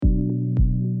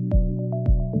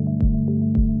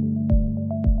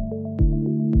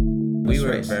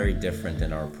are very different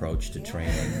in our approach to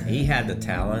training. He had the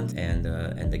talent and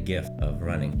the gift of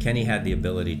running. Kenny had the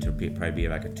ability to probably be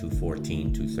like a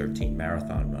 2:14, 2:13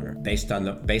 marathon runner. Based on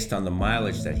the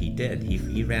mileage that he did,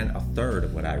 he ran a third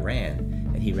of what I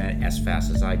ran, and he ran as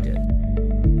fast as I did.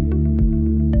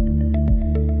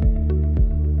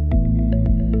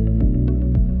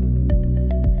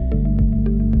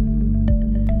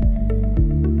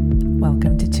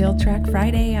 Welcome to Chill Track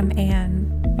Friday. I'm Anne.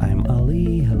 I'm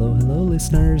Ali. Hello,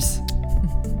 listeners.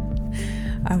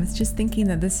 I was just thinking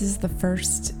that this is the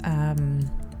first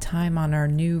time on our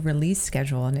new release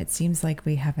schedule, and it seems like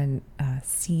we haven't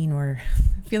seen or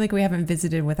feel like we haven't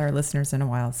visited with our listeners in a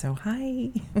while. So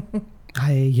hi.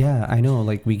 Yeah, I know.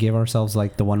 Like, we gave ourselves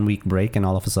like the 1 week break, and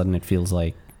all of a sudden it feels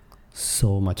like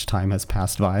so much time has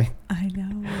passed by. I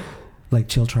know. Like,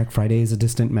 Chill Track Friday is a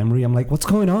distant memory. I'm like, what's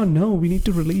going on? No, we need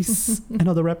to release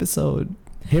another episode.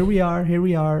 Here we are.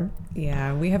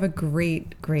 Yeah, we have a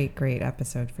great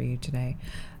episode for you today.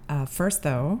 First,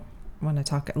 though, I want to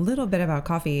talk a little bit about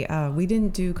coffee. We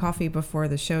didn't do coffee before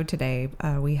the show today.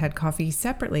 We had coffee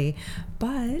separately,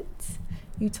 but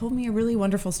you told me a really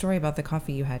wonderful story about the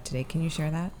coffee you had today. Can you share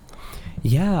that?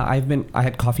 Yeah, I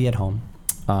had coffee at home.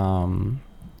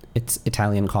 It's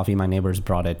Italian coffee. My neighbors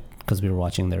brought it because we were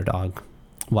watching their dog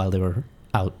while they were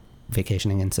out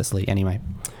vacationing in Sicily. Anyway,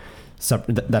 so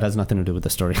that has nothing to do with the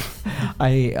story.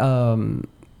 I've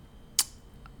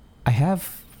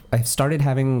started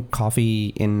having coffee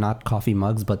in not coffee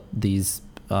mugs, but these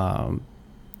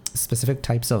specific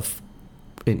types of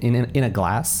in a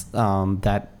glass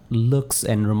that looks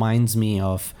and reminds me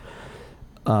of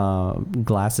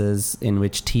glasses in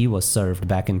which tea was served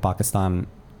back in Pakistan,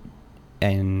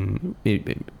 and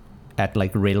at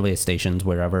like railway stations,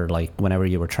 wherever, like whenever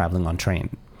you were traveling on train,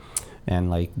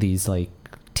 and like these like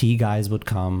tea guys would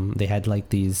come. They had like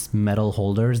these metal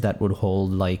holders that would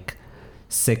hold like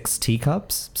 6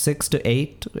 teacups, 6 to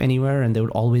 8 anywhere, and they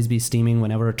would always be steaming.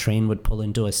 Whenever a train would pull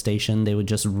into a station, they would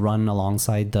just run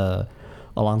alongside the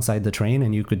train,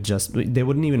 and you could just, they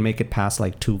wouldn't even make it past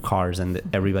like 2 cars, and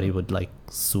everybody would like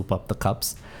soup up the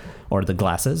cups or the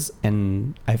glasses.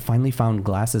 And I finally found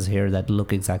glasses here that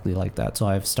look exactly like that, so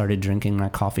I've started drinking my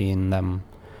coffee in them,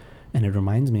 and it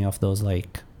reminds me of those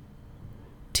like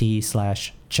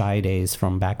tea/chai days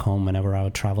from back home whenever I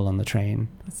would travel on the train.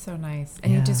 That's so nice.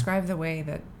 And you describe the way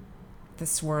that the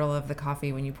swirl of the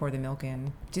coffee when you pour the milk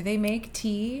in. Do they make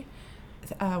tea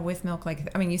with milk? Like,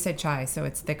 I mean, you said chai, so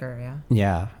it's thicker, yeah?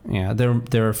 Yeah.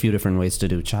 There are a few different ways to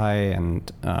do chai,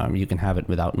 and you can have it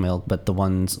without milk, but the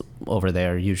ones over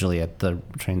there, usually at the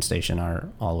train station, are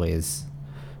always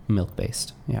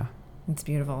milk-based. Yeah. It's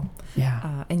beautiful.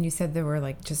 Yeah. And you said there were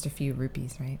like just a few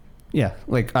rupees, right? Yeah,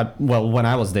 like, when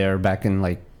I was there back in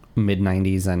like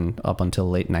mid-90s and up until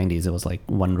late 90s, it was like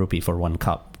 1 rupee for 1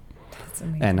 cup. That's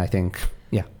amazing. And I think,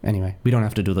 anyway, we don't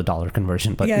have to do the dollar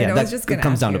conversion, but no, I was just gonna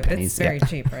comes down you. to pennies. It's very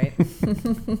cheap, right?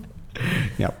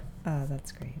 Yep.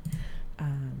 That's great.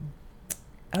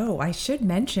 I should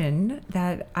mention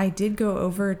that I did go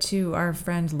over to our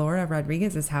friend Laura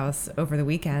Rodriguez's house over the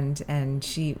weekend, and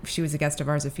she was a guest of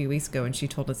ours a few weeks ago, and she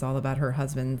told us all about her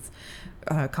husband's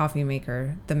coffee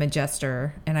maker, the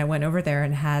Majester. And I went over there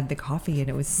and had the coffee, and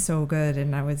it was so good,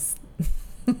 and I was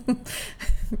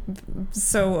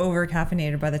so over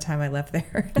caffeinated by the time I left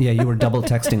there. Yeah, you were double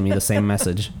texting me the same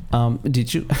message.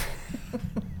 Did you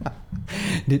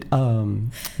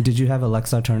did you have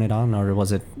Alexa turn it on, or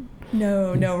was it?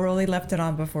 No, Rolly left it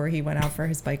on before he went out for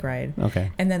his bike ride. Okay.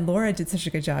 And then Laura did such a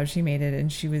good job. She made it, and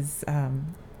she was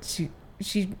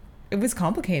it was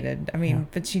complicated. I mean,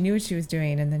 but she knew what she was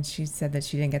doing, and then she said that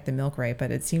she didn't get the milk right,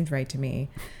 but it seemed right to me.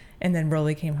 And then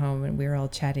Rolly came home, and we were all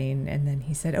chatting, and then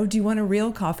he said, "Oh, do you want a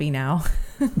real coffee now?"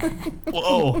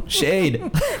 Whoa, shade.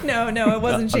 No, it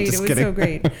wasn't shade. It was kidding. So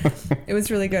great. It was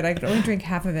really good. I could only drink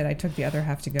half of it. I took the other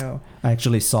half to go. I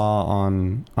actually saw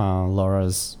on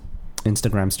Laura's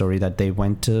Instagram story that they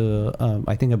went to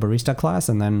I think a barista class,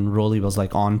 and then Rolly was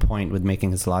like on point with making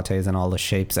his lattes and all the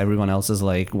shapes. Everyone else is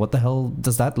like, what the hell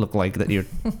does that look like that you're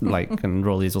like? And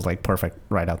Rolly's was like perfect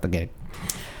right out the gate.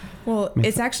 Well,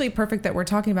 it's actually perfect that we're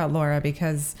talking about Laura,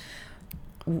 because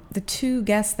the 2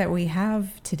 guests that we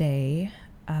have today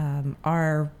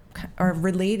are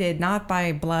related not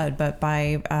by blood but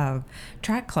by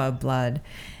track club blood,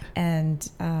 and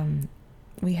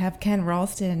we have Ken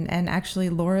Rolston, and actually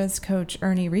Laura's coach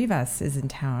Ernie Rivas is in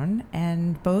town,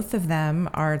 and both of them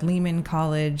are Lehman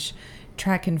College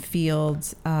track and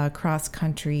field cross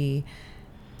country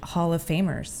Hall of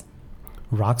Famers.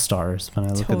 Rock stars when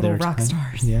I look at their rock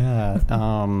stars. Yeah.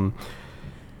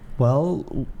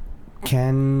 Well,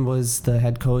 Ken was the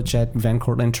head coach at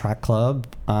Cortlandt Track Club.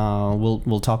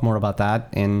 We'll talk more about that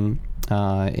in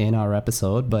our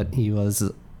episode, but he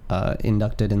was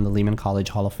inducted in the Lehman College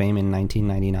Hall of Fame in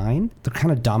 1999. They're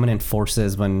kind of dominant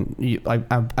forces when I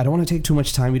don't want to take too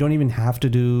much time. We don't even have to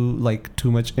do like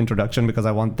too much introduction because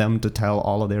I want them to tell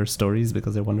all of their stories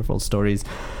because they're wonderful stories.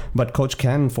 But Coach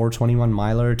Ken, 421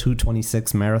 miler,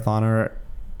 226 marathoner,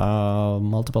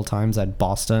 multiple times at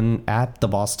the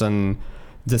Boston.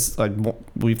 This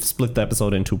we've split the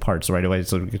episode in two parts right away,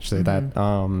 so we could say that.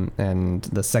 And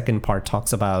the second part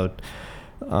talks about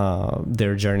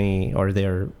their journey or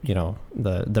their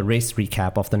the race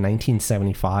recap of the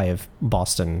 1975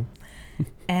 Boston.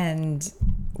 And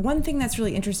one thing that's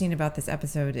really interesting about this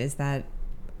episode is that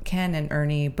Ken and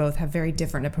Ernie both have very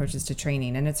different approaches to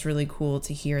training, and it's really cool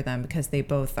to hear them because they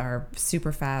both are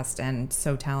super fast and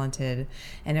so talented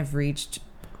and have reached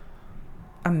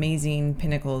amazing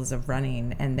pinnacles of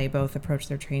running, and they both approach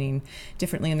their training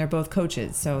differently, and they're both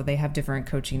coaches, so they have different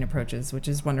coaching approaches, which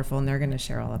is wonderful, and they're going to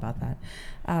share all about that.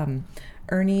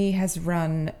 Ernie has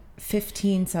run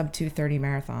 15 sub 2:30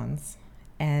 marathons,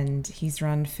 and he's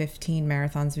run 15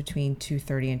 marathons between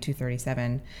 2:30 and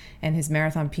 2:37, and his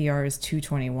marathon PR is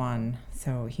 2:21,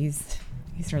 so he's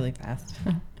really fast.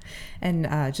 And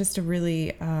just a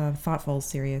really thoughtful,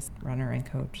 serious runner and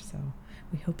coach, so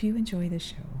we hope you enjoy the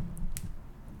show.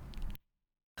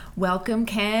 Welcome,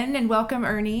 Ken, and welcome,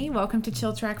 Ernie. Welcome to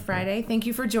Chill Track Friday. Thank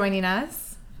you for joining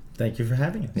us. Thank you for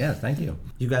having us. Yeah, thank you.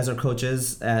 You guys are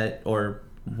coaches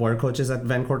were coaches at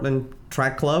Cortlandt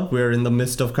Track Club. We're in the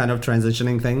midst of kind of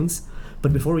transitioning things.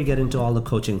 But before we get into all the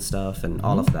coaching stuff and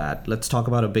all of that, let's talk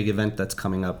about a big event that's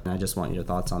coming up. And I just want your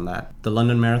thoughts on that. The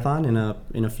London Marathon in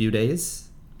a few days.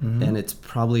 And it's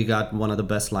probably got one of the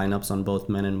best lineups on both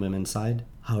men and women's side.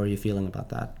 How are you feeling about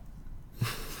that?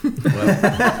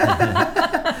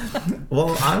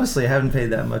 Well, honestly, I haven't paid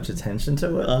that much attention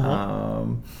to it.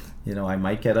 I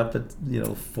might get up at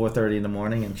 4:30 in the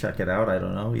morning and check it out. I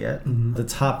don't know yet. The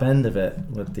top end of it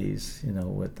with these,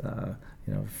 with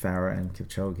Farah and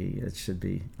Kipchoge, it should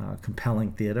be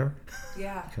compelling theater.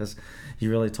 Yeah. Because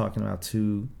you're really talking about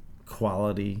two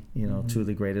quality, two of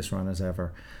the greatest runners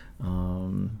ever.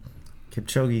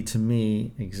 Kipchoge, to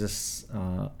me, exists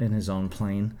in his own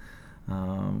plane.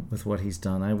 With what he's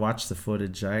done. I watched the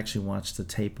footage. I actually watched the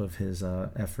tape of his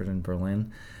effort in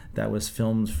Berlin that was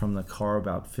filmed from the car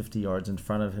about 50 yards in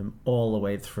front of him all the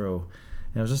way through.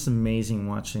 And it was just amazing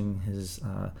watching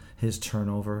his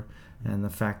turnover and the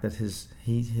fact that his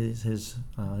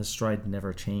stride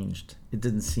never changed. It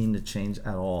didn't seem to change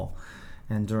at all.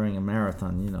 And during a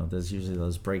marathon, there's usually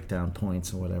those breakdown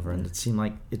points or whatever, and it seemed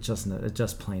like it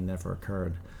just plain never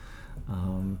occurred.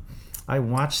 I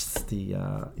watched the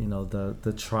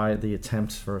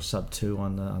attempt for sub 2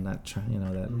 on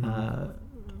that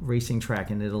racing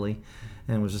track in Italy,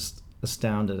 and was just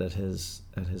astounded at his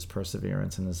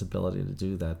perseverance and his ability to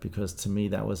do that, because to me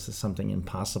that was something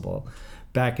impossible.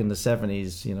 Back in the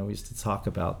 70s, we used to talk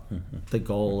about the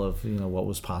goal of what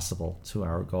was possible,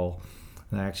 2-hour goal,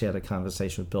 and I actually had a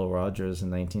conversation with Bill Rogers in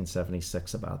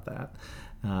 1976 about that,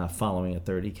 following a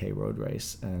 30K road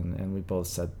race, and we both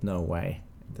said no way.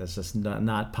 That's just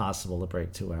not possible to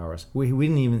break 2 hours. He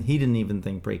didn't even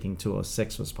think breaking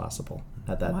 2:06 was possible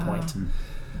at that point.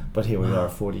 But here we are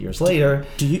 40 years later.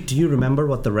 Do you remember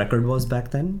what the record was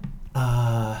back then?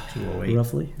 2:08.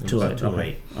 Roughly?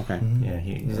 2:08. Okay.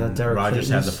 Yeah, Rogers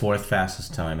had the fourth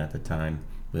fastest time at the time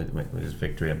with his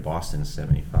victory at Boston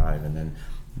 75, and then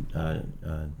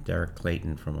Derek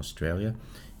Clayton from Australia,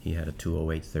 he had a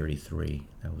 2:08.33.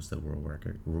 That was the world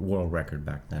record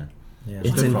back then. Yeah,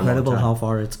 it's incredible how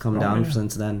far it's come down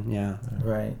since then. Yeah.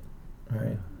 Right.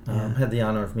 Had the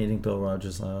honor of meeting Bill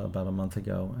Rogers about a month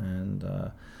ago, and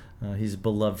he's a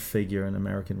beloved figure in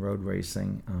American road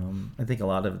racing. I think a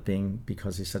lot of it being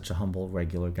because he's such a humble,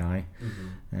 regular guy,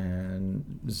 and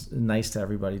it's nice to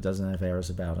everybody. Doesn't have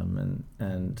airs about him,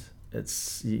 and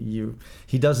it's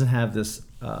he doesn't have this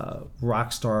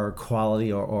rock star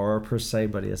quality or aura per se,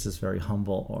 but he has this very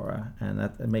humble aura, and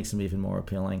that makes him even more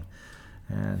appealing.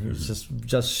 And he was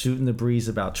just shooting the breeze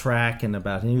about track and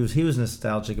about he was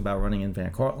nostalgic about running in Van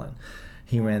Cortlandt.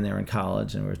 He ran there in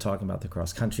college, and we were talking about the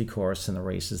cross country course and the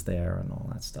races there and all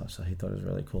that stuff. So he thought it was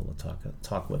really cool to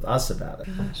talk with us about it.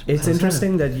 It's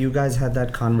interesting that you guys had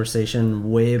that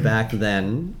conversation way back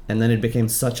then, and then it became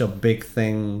such a big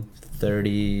thing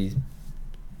 8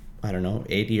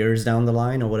 years down the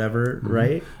line or whatever,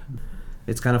 right?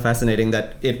 It's kind of fascinating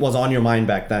that it was on your mind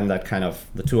back then, that kind of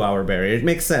the 2-hour barrier. It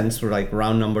makes sense for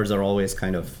round numbers are always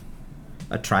kind of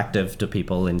attractive to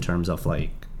people in terms of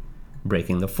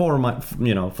breaking the for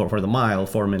the mile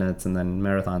 4 minutes, and then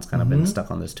marathon's kind of been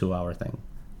stuck on this 2 hour thing.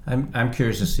 I'm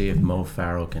curious to see if Mo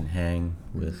Farah can hang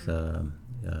with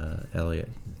Elliott,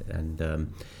 and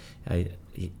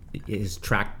his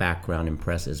track background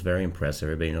is very impressive.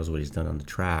 Everybody knows what he's done on the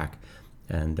track,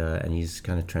 and he's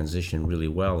kind of transitioned really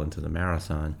well into the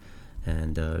marathon.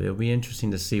 And it'll be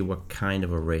interesting to see what kind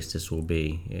of a race this will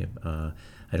be.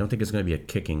 I don't think it's going to be a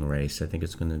kicking race. I think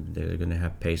they're going to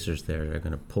have pacers there. They're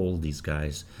going to pull these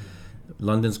guys.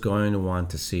 London's going to want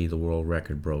to see the world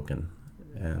record broken,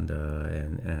 and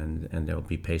there'll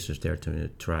be pacers there to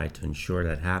try to ensure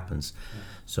that happens.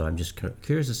 So I'm just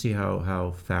curious to see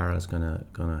how Farah is going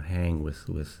to hang with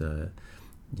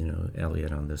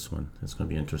Elliott on this one. It's going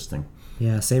to be interesting.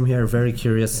 Yeah, same here. Very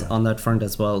curious on that front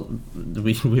as well.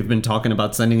 We've been talking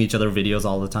about sending each other videos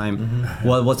all the time.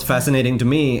 Well, what's fascinating to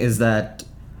me is that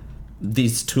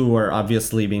these two are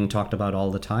obviously being talked about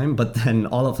all the time, but then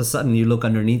all of a sudden you look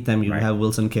underneath them, you have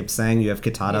Wilson Kipsang, you have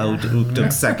Kitata who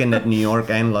took second at New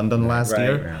York and London last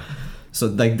year. Yeah. So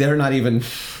like they're not even.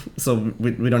 So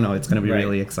we don't know. It's going to be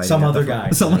really exciting. Some other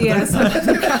guy. Some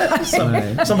other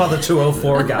Some other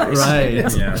 204 guys. Right.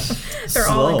 Yeah. They're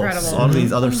all incredible. All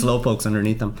these other slowpokes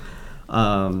underneath them.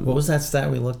 What was that stat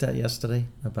we looked at yesterday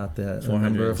about the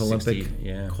number of Olympic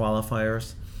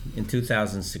qualifiers? In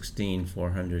 2016,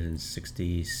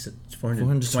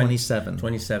 427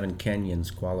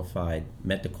 Kenyans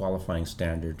met the qualifying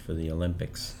standard for the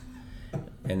Olympics.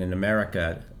 And in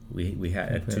America, we had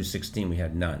at 216 we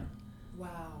had none. Wow.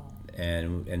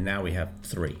 And now we have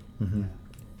 3.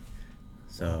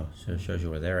 So it shows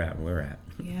you where they're at and we're at.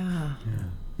 Yeah.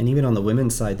 And even on the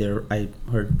women's side, I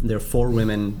heard there are 4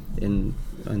 women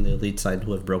on the elite side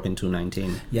who have broken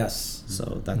 219. Yes.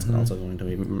 So that's also going to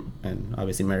be, and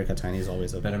obviously America Tiny is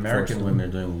always a. But American women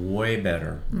are doing way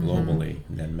better globally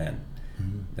than men,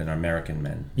 than American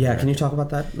men. Yeah, can you talk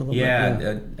about that a little bit?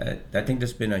 Yeah, I think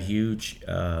there's been a huge.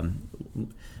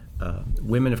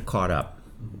 Women have caught up,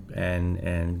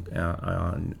 and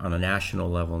on a national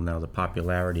level now, the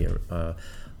popularity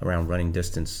around running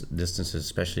distances,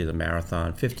 especially the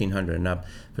marathon, 1,500 and up,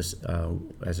 has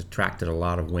attracted a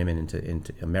lot of women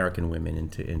into American women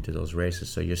into those races.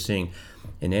 So you're seeing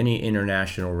in any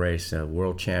international race,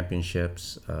 world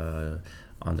championships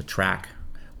on the track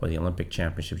or the Olympic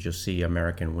championships, you'll see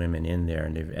American women in there,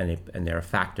 and they're a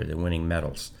factor. They're winning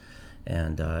medals,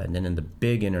 and then in the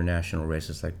big international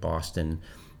races like Boston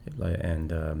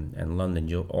and London,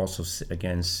 you'll also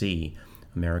again see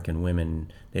American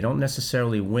women. They don't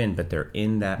necessarily win, but they're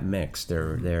in that mix.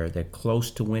 They're close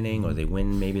to winning, or they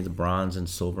win maybe the bronze and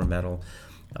silver medal,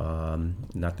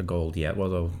 not the gold yet.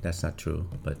 Although that's not true,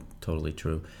 but totally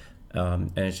true.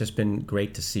 And it's just been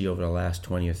great to see over the last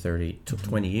 20 or 30 to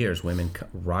 20 years,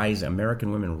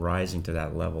 American women rising to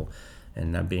that level,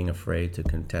 and not being afraid to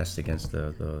contest against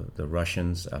the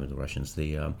Russians,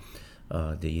 the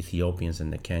Ethiopians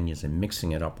and the Kenyans, and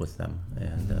mixing it up with them.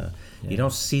 And you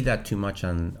don't see that too much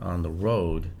on the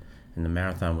road in the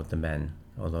marathon with the men.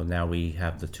 Although now we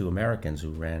have the 2 Americans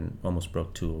who almost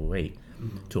broke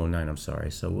 209, I'm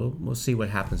sorry. So we'll see what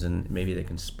happens, and maybe they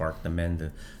can spark the men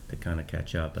to kind of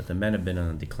catch up. But the men have been on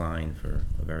a decline for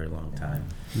a very long time.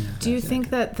 Yeah. Do you think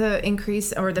that the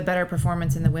increase or the better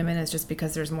performance in the women is just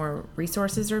because there's more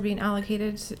resources are being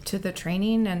allocated to the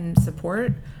training and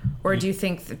support? Or do you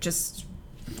think that just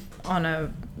on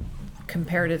a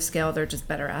comparative scale, they're just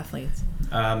better athletes?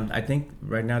 I think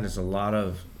right now there's a lot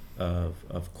of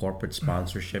corporate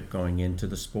sponsorship going into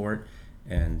the sport,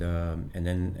 and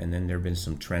then there have been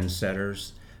some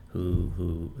trendsetters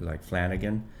who like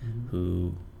Flanagan,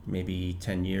 who maybe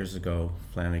 10 years ago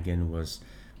Flanagan was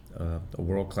a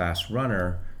world-class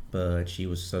runner, but she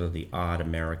was sort of the odd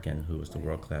American who was the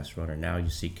world-class runner. Now you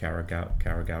see Kara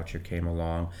Goucher came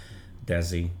along,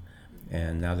 Desi,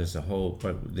 and now there's a whole.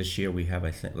 But this year we have,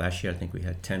 last year I think we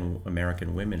had 10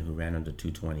 American women who ran under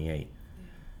 228,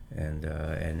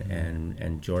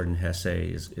 and Jordan Hesse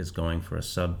is going for a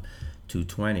sub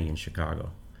 220 in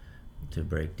Chicago to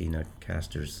break Dina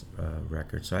Castor's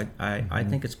record. So I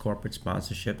think it's corporate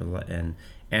sponsorship, and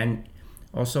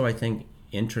also I think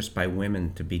interest by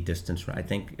women to be distance. I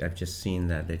think I've just seen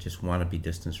that they just want to be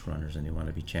distance runners, and they want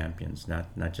to be champions,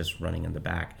 not just running in the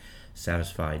back,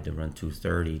 satisfied to run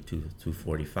 230 to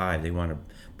 245. They want to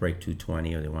break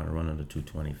 220, or they want to run under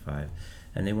 225,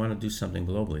 and they want to do something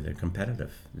globally. They're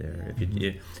competitive.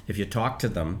 If you talk to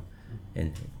them,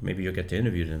 and maybe you'll get to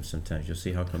interview them sometimes, you'll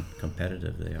see how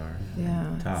competitive they are. Yeah.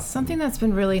 Top. Something that's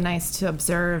been really nice to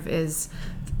observe is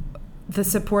the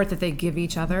support that they give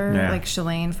each other. Yeah. Like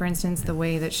Shalane, for instance, the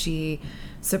way that she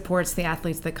supports the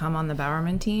athletes that come on the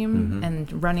Bowerman team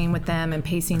and running with them and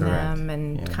pacing Correct. them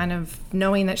and Yeah. kind of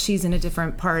knowing that she's in a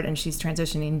different part and she's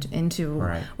transitioning into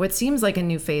Right. what seems like a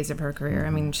new phase of her career. I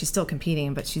mean, she's still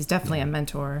competing, but she's definitely a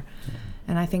mentor.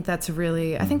 And I think that's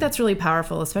really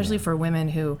powerful, especially for women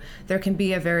who there can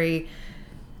be a very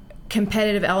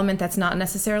competitive element that's not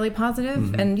necessarily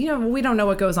positive. And, we don't know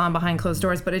what goes on behind closed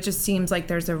doors, but it just seems like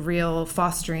there's a real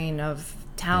fostering of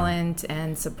talent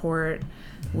and support,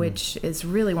 which is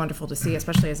really wonderful to see,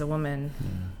 especially as a woman.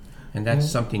 And that's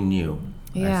something new,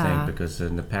 I Yeah. think, because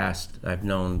in the past I've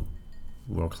known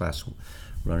world-class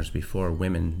runners before,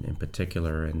 women in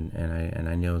particular, and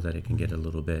I know that it can get a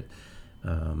little bit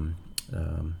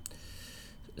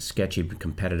sketchy,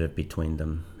 competitive between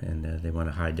them, and they want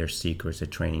to hide their secrets, their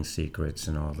training secrets,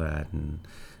 and all that, and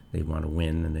they want to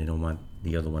win, and they don't want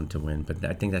the other one to win. But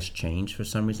I think that's changed for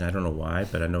some reason. I don't know why,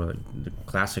 but I know that the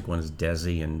classic one is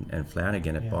Desi and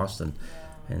Flanagan at Boston,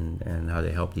 and how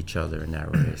they helped each other in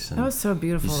that race. And That was so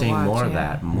beautiful you're to seeing watch, more of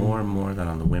yeah. that, more and more than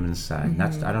on the women's side.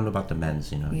 That's I don't know about the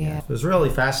men's, Yeah. It was really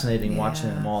fascinating watching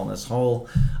them all, and this whole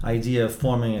idea of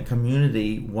forming a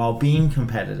community while being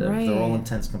competitive. Right. They're all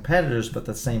intense competitors, but at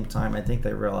the same time, I think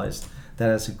they realized that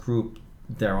as a group,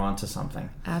 they're onto something,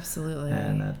 Absolutely.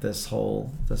 and that this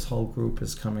whole group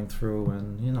is coming through.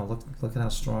 And look at how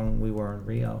strong we were in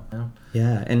Rio.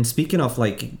 Yeah, and speaking of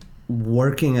like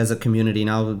working as a community,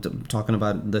 now talking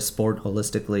about the sport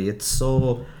holistically,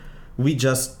 we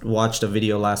just watched a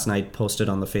video last night posted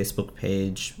on the Facebook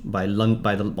page on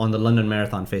the London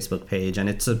Marathon Facebook page, and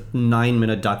it's a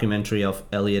 9-minute documentary of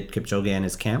Eliud Kipchoge and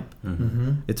his camp.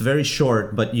 It's very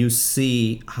short, but you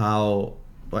see how,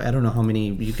 I don't know how many,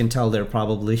 you can tell there are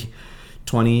probably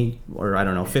 20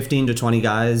 or 15 to 20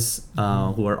 guys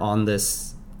who are on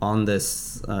this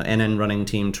NN running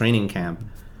team training camp.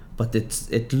 But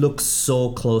it looks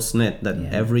so close knit that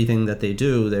everything that they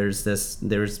do,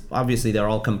 there's obviously they're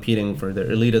all competing for the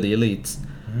elite of the elites,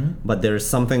 but there's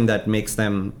something that makes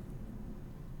them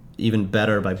even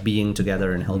better by being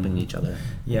together and helping each other.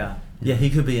 Yeah, he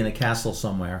could be in a castle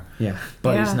somewhere. Yeah,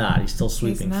 But Yeah. he's not. He's still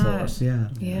sweeping He's not. floors. yeah.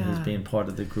 Yeah. He's being part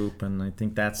of the group, and I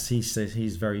think he says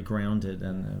he's very grounded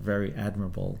and very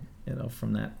admirable.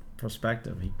 From that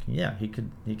perspective, he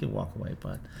could walk away,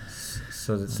 but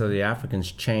So the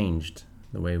Africans changed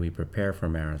the way we prepare for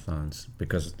marathons,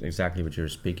 because exactly what you were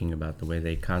speaking about, the way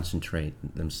they concentrate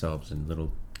themselves in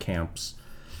little camps,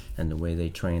 and the way they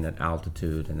train at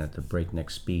altitude and at the breakneck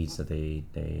speeds that they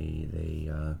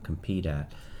compete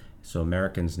at. So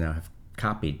Americans now have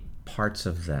copied parts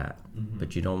of that,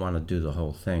 but you don't want to do the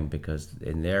whole thing, because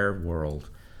in their world,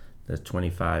 there's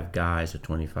 25 guys or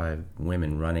 25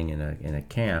 women running in a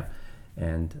camp,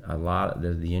 and a lot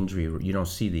of the injury, you don't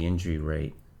see the injury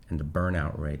rate and the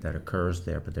burnout rate that occurs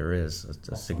there, but there is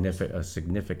a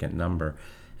significant number,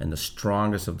 and the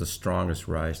strongest of the strongest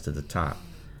rise to the top,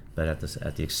 but at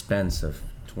the expense of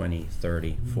 20,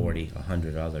 30, 40,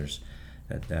 100 others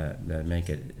that make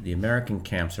it. The American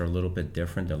camps are a little bit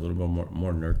different. They're a little bit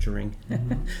more nurturing,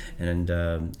 and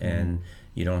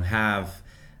you don't have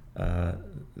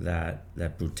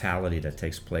that brutality that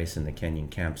takes place in the Kenyan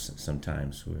camps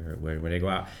sometimes, where they go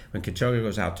out. When Kipchoge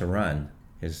goes out to run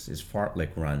his fartlek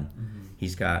run,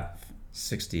 he's got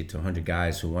 60 to 100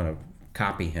 guys who want to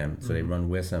copy him, so they run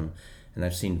with him. And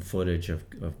I've seen footage of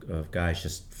guys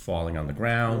just falling on the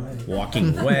ground,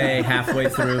 walking away halfway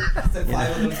through.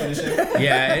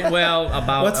 Yeah, well,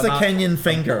 what's the Kenyan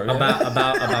finger?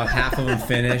 About half of them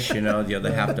finish. The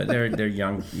other half, they're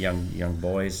young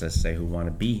boys, let's say, who want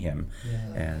to be him,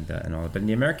 and all that. But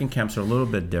the American camps are a little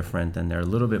bit different, and they're a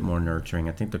little bit more nurturing.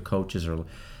 I think the coaches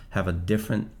have a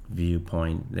different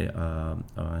viewpoint,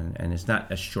 and it's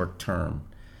not as short term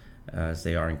as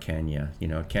they are in Kenya. A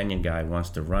Kenyan guy wants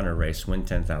to run a race, win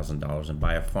 $10,000, and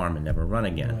buy a farm and never run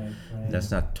again. Right.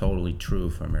 That's not totally true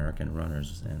for American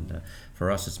runners, and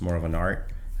for us, it's more of an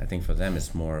art. I think for them,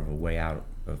 it's more of a way out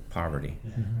of poverty.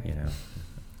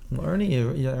 Well,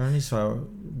 Ernie's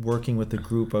working with a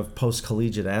group of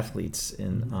post-collegiate athletes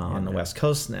on the West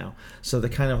Coast now. So they're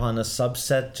kind of on a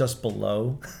subset just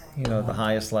below, the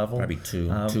highest level. Probably two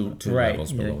right,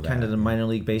 levels below that. Kind of the minor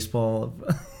league baseball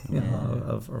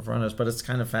of runners. But it's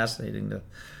kind of fascinating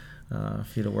for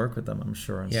you to work with them, I'm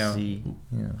sure, and see.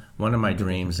 One of my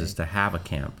dreams is to have a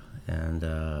camp and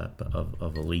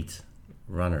of elite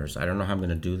runners. I don't know how I'm going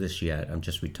to do this yet. I'm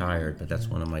just retired, but that's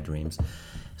one of my dreams.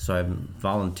 So I'm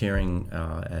volunteering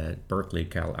at Berkeley.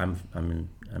 I'm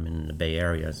in the Bay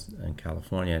Area in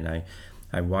California, and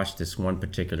I watched this one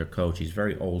particular coach. He's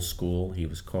very old school. He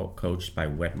was coached by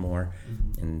Wetmore,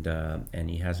 and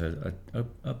he has a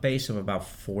base of about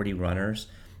 40 runners,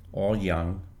 all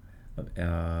young,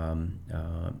 and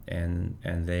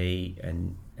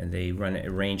they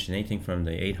range anything from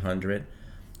the 800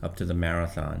 up to the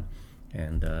marathon.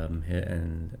 And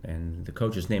the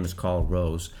coach's name is Carl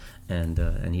Rose, and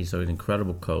he's an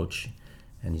incredible coach,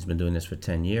 and he's been doing this for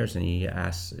 10 years. And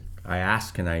I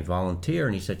asked, can I volunteer?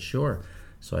 And he said, sure.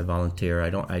 So I volunteer.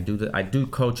 I do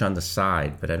coach on the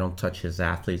side, but I don't touch his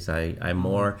athletes. I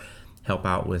more help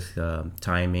out with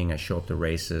timing. I show up to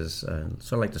races,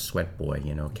 sort of like the sweat boy,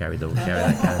 carry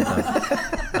that kind of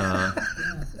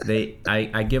stuff.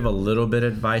 I give a little bit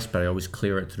of advice, but I always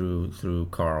clear it through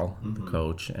Carl, the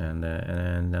coach, and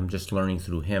I'm just learning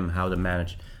through him how to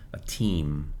manage a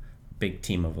big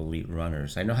team of elite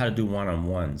runners. I know how to do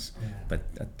one-on-ones, but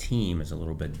a team is a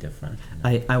little bit different.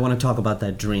 I want to talk about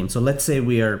that dream. So let's say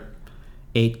we are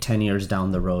 8-10 years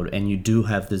down the road, and you do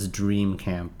have this dream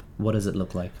camp. What does it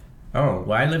look like? Oh,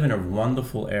 well, I live in a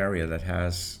wonderful area that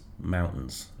has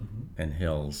mountains and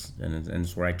hills, and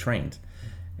it's where I trained.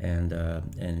 And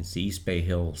it's the East Bay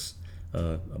Hills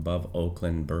above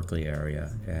Oakland, Berkeley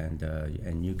area,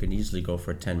 and you can easily go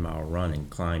for a 10-mile run and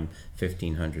climb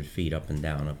 1,500 feet up and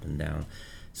down.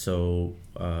 So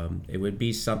it would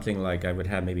be something like I would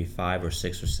have maybe 5 or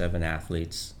 6 or 7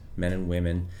 athletes, men and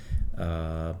women,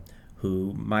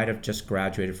 who might have just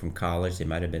graduated from college. They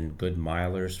might have been good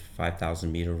milers,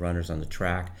 5,000-meter runners on the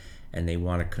track, and they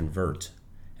want to convert,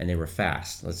 and they were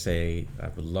fast. Let's say I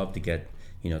would love to get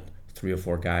 3 or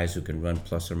 4 guys who can run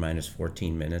plus or minus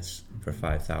 14 minutes for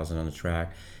 5,000 on the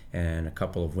track, and a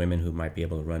couple of women who might be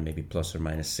able to run maybe plus or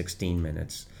minus 16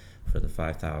 minutes for the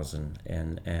 5,000,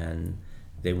 and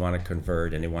they want to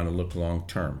convert, and they want to look long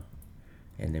term,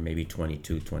 and they may be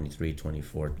 22, 23,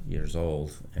 24 years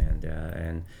old,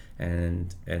 and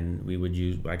we would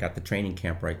use. I got the training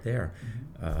camp right there,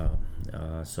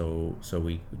 so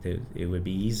it would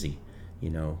be easy.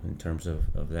 In terms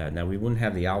of that. Now, we wouldn't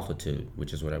have the altitude,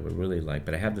 which is what I would really like,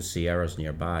 but I have the Sierras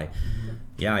nearby.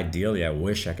 Yeah, ideally, I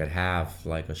wish I could have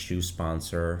like a shoe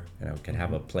sponsor, and I could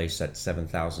have a place at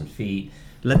 7,000 feet.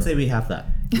 Let's say we have that.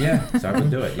 Yeah, so I would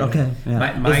do it. Okay.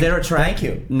 Yeah. Is there a track? Thank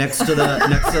you. Next to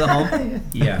the home?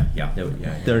 Yeah.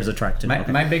 There's a track too.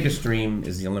 My biggest dream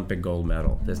is the Olympic gold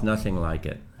medal. There's nothing like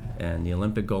it. And the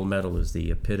Olympic gold medal is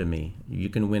the epitome. You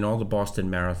can win all the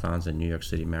Boston marathons and New York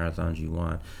City marathons you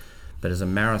want, but as a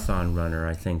marathon runner,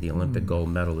 I think the Olympic gold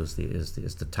medal is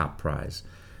the top prize,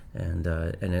 and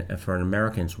for an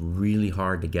American, it's really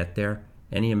hard to get there.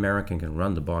 Any American can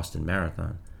run the Boston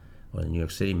Marathon or the New York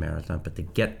City Marathon, but to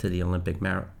get to the Olympic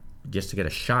just to get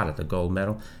a shot at the gold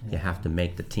medal, you have to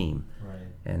make the team, right?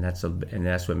 And that's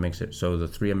what makes it. So the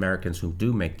 3 Americans who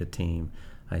do make the team,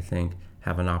 I think,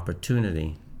 have an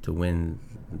opportunity to win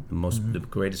the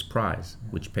greatest prize,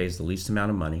 which pays the least amount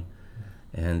of money.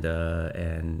 And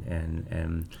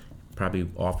probably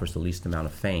offers the least amount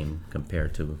of fame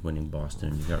compared to winning Boston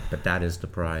and New York. But that is the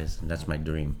prize, and that's my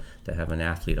dream, to have an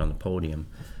athlete on the podium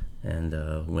and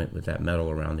went with that medal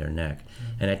around their neck.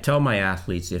 And I tell my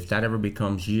athletes, if that ever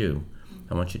becomes you,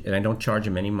 I want you, and I don't charge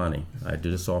them any money. I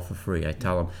do this all for free. I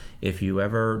tell them, if you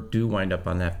ever do wind up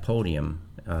on that podium,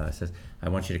 I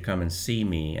want you to come and see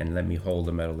me and let me hold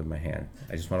the medal in my hand.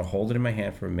 I just want to hold it in my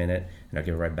hand for a minute, and I'll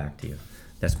give it right back to you.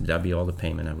 That'd be all the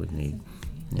payment I would need.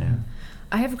 Yeah.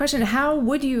 I have a question. How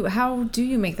do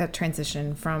you make that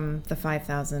transition from the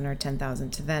 5,000 or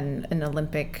 10,000 to then an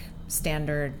Olympic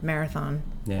standard marathon?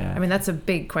 Yeah. I mean, that's a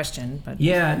big question, but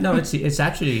yeah, no, it's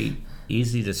actually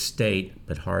easy to state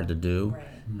but hard to do.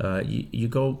 Right.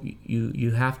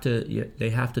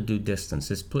 They have to do distance.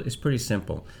 It's pretty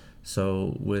simple.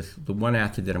 So with the one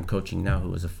athlete that I'm coaching now, who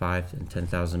was a 5,000 and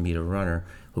 10,000 meter runner,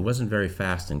 who wasn't very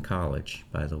fast in college,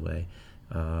 by the way.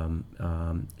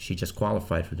 She just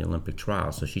qualified for the Olympic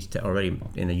trial, so she's already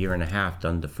in a year and a half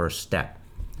done the first step,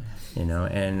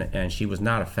 and she was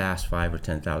not a fast 5,000 or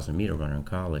 10,000 meter runner in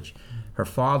college. Her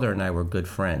father and I were good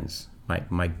friends.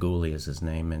 Mike Gooley is his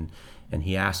name, and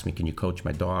he asked me, can you coach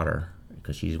my daughter,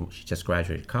 because she just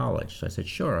graduated college. So I said,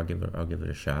 sure, I'll give it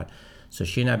a shot. So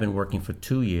she and I have been working for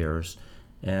 2 years,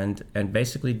 and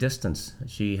basically distance.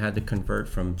 She had to convert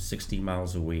from 60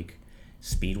 miles a week,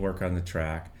 speed work on the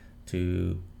track,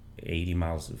 to 80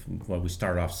 miles. Well, we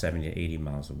started off 70 to 80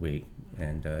 miles a week,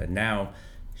 and now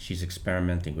she's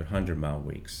experimenting with 100-mile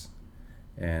weeks,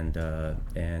 and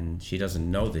she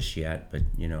doesn't know this yet. But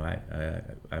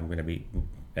I'm going to be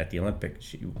at the Olympic.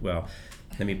 Let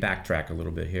me backtrack a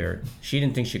little bit here. She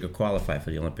didn't think she could qualify for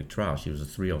the Olympic trial. She was a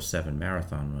 3:07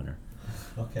 marathon runner.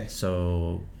 Okay.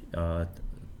 So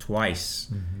twice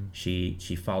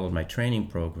she followed my training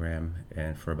program,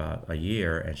 and for about a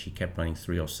year, and she kept running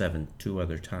 307 2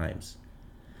 other times.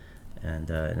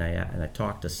 And I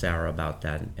talked to Sarah about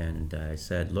that, and I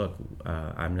said, look,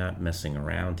 I'm not messing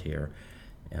around here.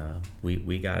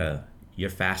 We gotta. You're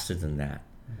faster than that,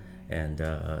 and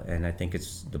I think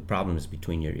the problem is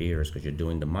between your ears, because you're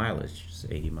doing the mileage, it's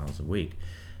 80 miles a week,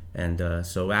 and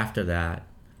so after that,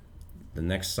 the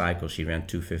next cycle she ran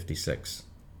 256,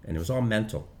 and it was all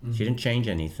mental. She didn't change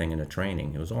anything in her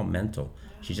training. It was all mental.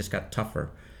 She just got tougher,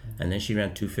 and then she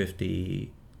ran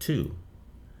 252.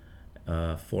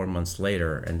 4 months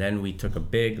later, and then we took a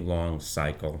big long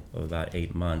cycle of about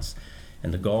 8 months,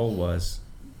 and the goal was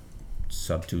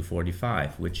sub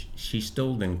 245, which she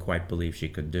still didn't quite believe she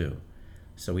could do.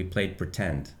 So we played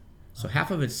pretend. So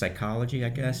half of it's psychology, I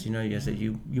guess.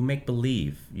 You make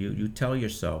believe. You tell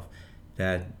yourself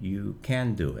that you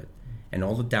can do it, and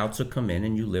all the doubts will come in,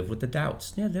 and you live with the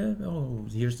doubts.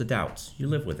 Here's the doubts. You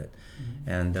live with it,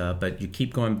 and but you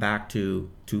keep going back to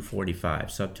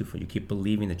 245, sub 240. You keep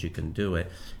believing that you can do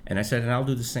it. And I said, and I'll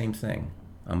do the same thing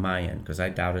on my end, because I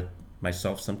doubted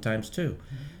myself sometimes too.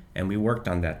 And we worked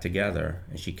on that together.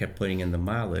 And she kept putting in the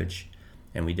mileage,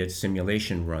 and we did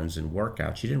simulation runs and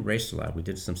workouts. She didn't race a lot. We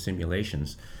did some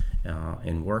simulations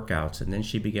in workouts, and then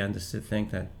she began to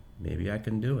think that maybe I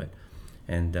can do it.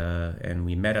 And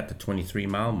we met at the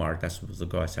 23-mile mark. That's what was the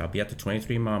goal. I said, I'll be at the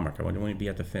 23-mile mark. I want to be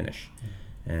at the finish.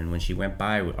 And when she went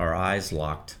by, our eyes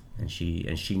locked, and she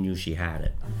knew she had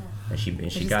it. And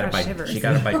she got it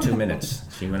by 2 minutes.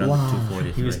 She went up to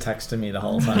 243. He was texting me the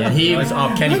whole time. Yeah, he was.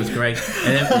 Oh, Kenny was great.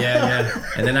 And then,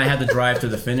 And then I had to drive to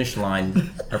the finish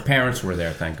line. Her parents were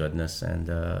there, thank goodness, and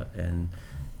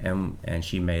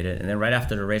she made it. And then right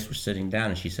after the race, we're sitting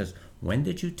down, and she says, "When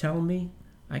did you tell me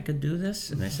I could do this?"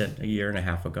 And I said, a year and a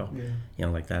half ago. Yeah.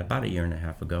 Like that, about a year and a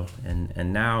half ago.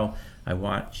 And now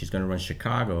she's going to run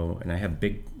Chicago, and I have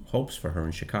big hopes for her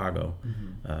in Chicago.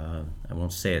 I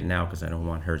won't say it now because I don't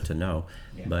want her to know,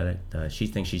 but she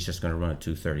thinks she's just going to run at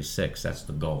 236. That's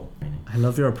the goal. I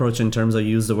love your approach in terms of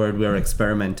use the word we are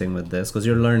experimenting with this, because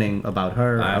you're learning about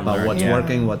her, about what's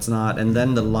working, what's not, and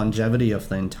then the longevity of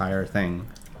the entire thing.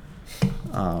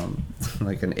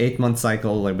 Like an 8-month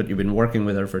cycle, but you've been working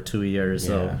with her for 2 years,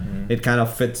 so it kind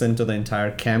of fits into the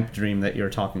entire camp dream that you're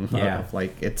talking about.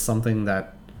 It's something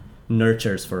that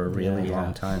nurtures for a really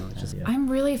long time. I'm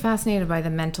really fascinated by the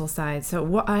mental side.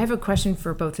 So I have a question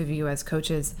for both of you as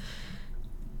coaches.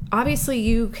 Obviously,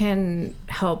 you can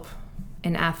help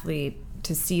an athlete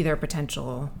to see their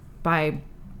potential by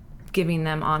giving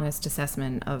them honest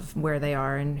assessment of where they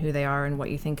are and who they are and what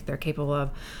you think they're capable of.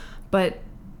 But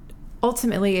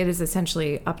ultimately, it is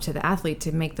essentially up to the athlete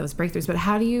to make those breakthroughs. But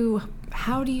how do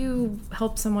you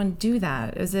help someone do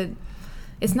that?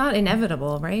 It's not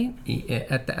inevitable, right?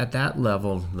 At that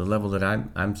level, the level that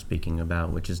I'm speaking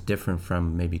about, which is different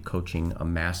from maybe coaching a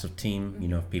massive team,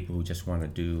 people who just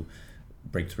want to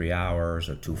break 3 hours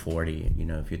or 240,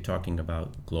 if you're talking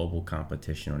about global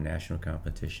competition or national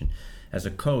competition, as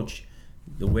a coach,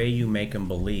 the way you make them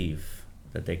believe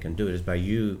that they can do it is by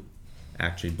you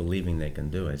actually believing they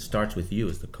can do it. It starts with you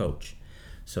as the coach.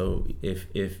 So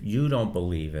if you don't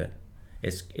believe it,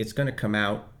 it's going to come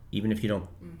out. Even if you don't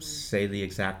say the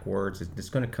exact words, it's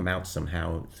going to come out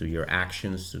somehow through your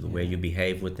actions, through the way you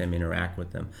behave with them, interact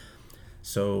with them.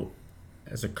 So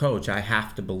as a coach, I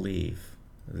have to believe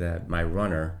that my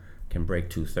runner can break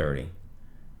 230.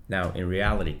 Now, in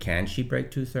reality, can she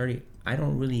break 230? I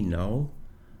don't really know,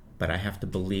 but I have to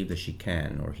believe that she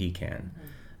can or he can.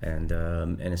 And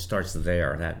it starts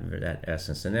there, that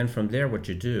essence. And then from there, what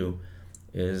you do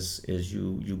is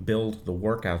you build the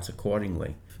workouts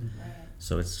accordingly.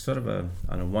 So it's sort of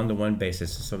on a one-to-one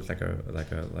basis. It's sort of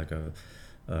like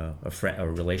a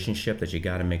relationship that you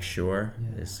got to make sure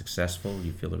is successful.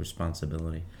 You feel the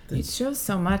responsibility. It shows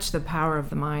so much the power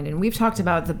of the mind, and we've talked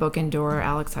about the book Endure,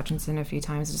 Alex Hutchinson, a few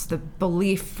times. Just the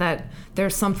belief that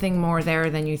there's something more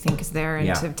there than you think is there,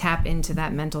 and to tap into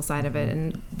that mental side of it.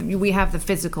 And we have the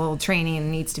physical training and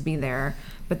needs to be there,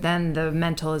 but then the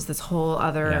mental is this whole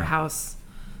other house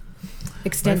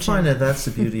extension. I find that that's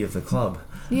the beauty of the club.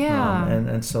 Yeah.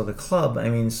 And so the club,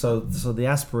 so the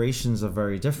aspirations are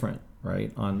very different,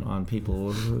 right? On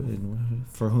people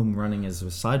for whom running is a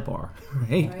sidebar,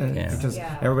 right? Because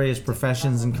everybody has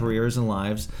professions and careers and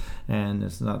lives, and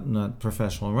it's not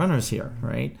professional runners here,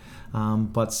 right?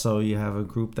 But so you have a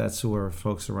group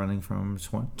folks are running from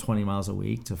 20 miles a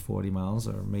week to 40 miles,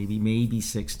 or maybe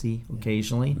 60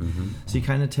 occasionally. So you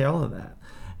kind of tailor that.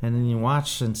 And then you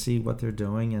watch and see what they're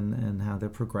doing and how they're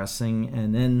progressing,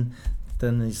 and then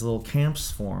these little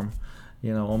camps form,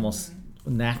 almost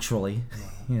naturally,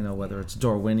 whether it's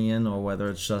Darwinian or whether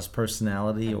it's just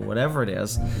personality or whatever it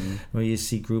is, where you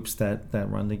see groups that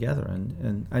run together.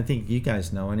 And I think you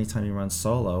guys know, anytime you run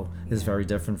solo is very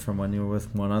different from when you're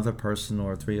with one other person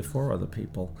or 3 or 4 other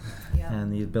people. Yeah.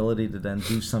 And the ability to then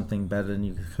do something better than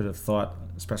you could have thought,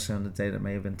 especially on the day that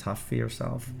may have been tough for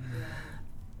yourself.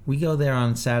 We go there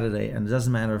on Saturday, and it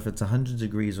doesn't matter if it's 100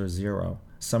 degrees or 0.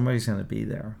 Somebody's going to be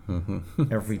there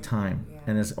every time,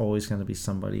 and there's always going to be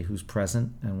somebody who's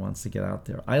present and wants to get out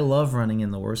there. I love running in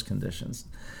the worst conditions.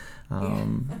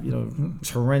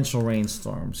 Torrential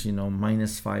rainstorms,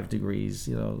 -5 degrees,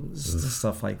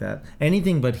 stuff like that.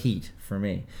 Anything but heat for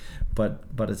me, but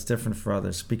it's different for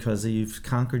others because you've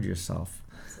conquered yourself.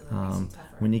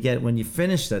 When you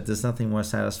finish that, there's nothing more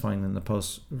satisfying than the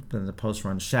post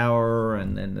run shower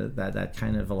and that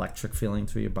kind of electric feeling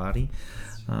through your body.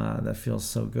 That feels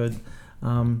so good.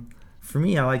 For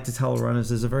me, I like to tell runners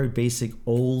there's a very basic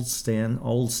old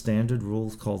standard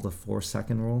rule called the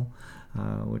 4-second rule,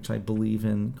 which I believe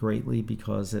in greatly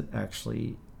because it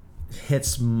actually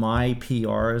hits my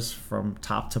PRs from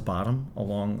top to bottom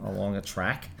along a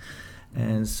track.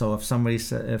 And so if somebody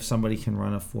can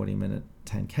run a 40-minute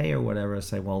 10K or whatever, I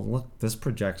say, well, look, this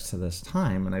projects to this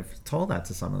time, and I've told that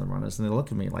to some of the runners, and they look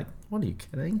at me like, "What, are you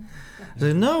kidding?" I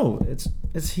say, "No,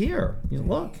 it's here.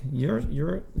 Look,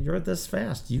 you're this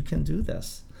fast. You can do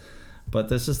this." But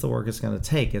this is the work it's going to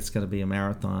take. It's going to be a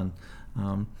marathon.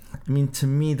 To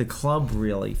me, the club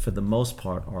really, for the most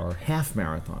part, are half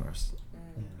marathoners.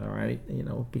 All right,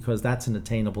 because that's an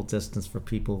attainable distance for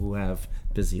people who have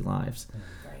busy lives.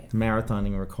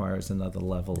 Marathoning requires another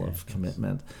level of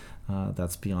commitment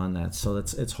that's beyond that. So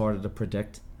it's harder to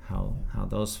predict how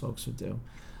those folks would do.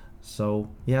 So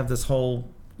you have this whole,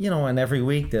 and every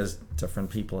week there's different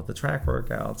people at the track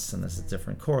workouts, and there's a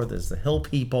different core. There's the hill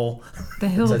people. The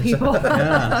hill people.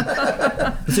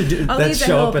 Yeah. So that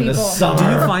show up in the summer. Do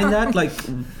you find that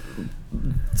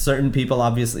certain people,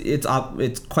 obviously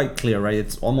it's quite clear, right?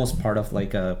 It's almost part of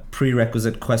like a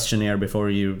prerequisite questionnaire before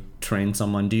you train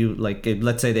someone. Do you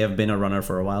let's say they have been a runner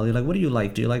for a while, you're like, what do you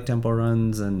like? Do you like tempo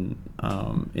runs and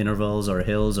intervals or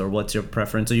hills, or what's your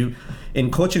preference? So you,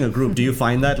 in coaching a group, do you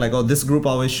find that this group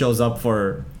always shows up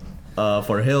for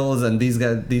hills, and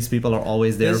these people are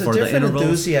always there for the intervals? There's a different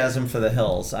enthusiasm for the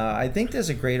hills. I think there's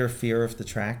a greater fear of the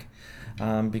track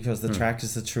because the track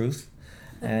is the truth.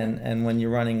 And when you're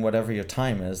running whatever your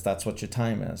time is, that's what your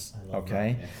time is,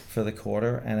 okay, for the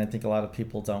quarter. And I think a lot of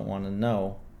people don't want to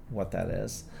know what that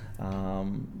is.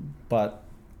 But,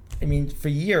 for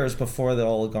years before the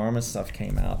old Garmin stuff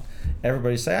came out,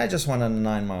 everybody say, I just went on a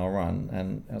 9-mile run.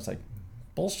 And I was like,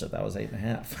 bullshit, that was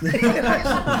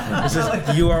 8.5. It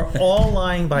says, you are all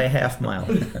lying by a half mile.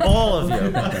 All of you.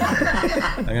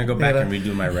 I'm going to go back and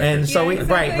redo my record. And so,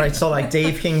 right. So, like,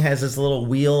 Dave King has his little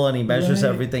wheel and he measures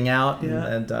everything out. Yeah.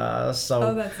 And that's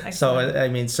excellent. So,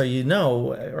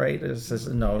 right? It says,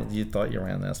 no, you thought you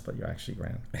ran this, but you actually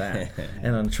ran that.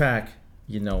 And on track,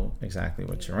 you know exactly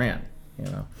what you ran,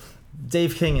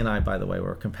 Dave King and I, by the way,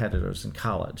 were competitors in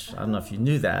college. I don't know if you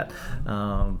knew that,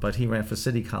 but he ran for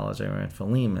City College. I ran for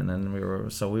Lehman, and we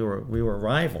were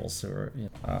rivals.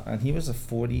 And he was a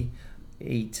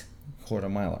 48 quarter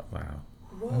miler. Wow!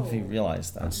 I don't know if you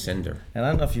realized that. On cinder. And I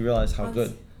don't know if you realize how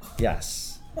good.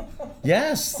 Yes.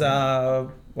 Or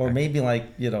maybe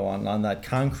on that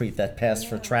concrete that passed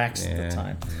for tracks at the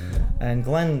time. And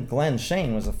Glenn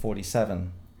Shane was a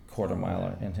 47 quarter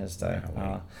miler in his day,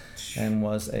 and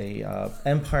was a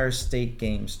Empire State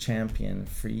Games champion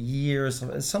for years,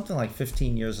 something like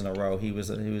 15 years in a row. He was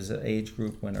an age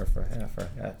group winner for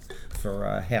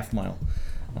half mile.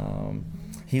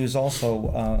 He was also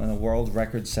in a world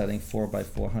record-setting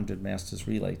 4x400 Masters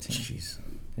relay team. Jeez.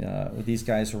 These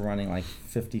guys were running like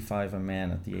 55 a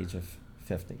man at the age of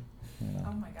 50.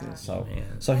 Oh my God.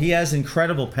 So he has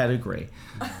incredible pedigree.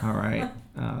 All right.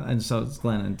 And so it's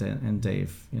Glenn and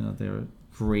Dave. They're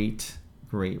great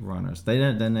runners. They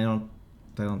don't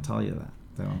tell you that.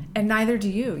 They don't. And neither do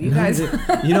you. You guys.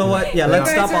 You know what? Yeah,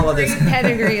 let's stop all of this.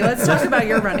 Pedigree. Let's talk about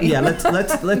your running. Yeah,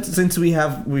 let's since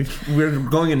we're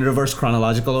going in reverse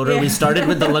chronological order. Yeah. We started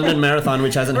with the London Marathon,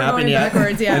 which hasn't happened yet,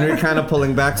 and we're kind of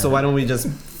pulling back. So why don't we just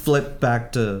flip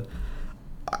back to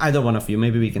either one of you?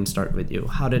 Maybe we can start with you.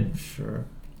 How did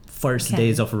first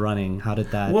days of running? How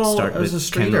did that start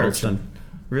with Ken Rolston?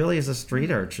 really as a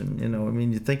street urchin. You know, I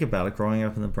mean, you think about it, growing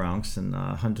up in the Bronx and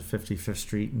 155th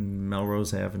Street and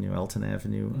Melrose Avenue, Elton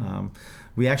Avenue.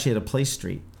 We actually had a play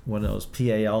street, one of those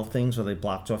PAL things where they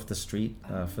blocked off the street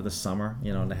for the summer,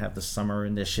 you know, and they have the summer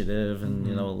initiative and,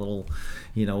 you know, a little,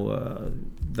 you know,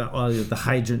 the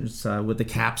hydrants with the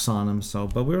caps on them. So,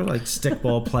 but we were like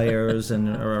stickball players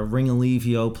and ring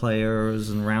alevio players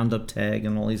and roundup tag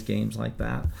and all these games like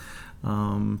that.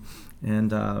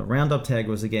 And roundup tag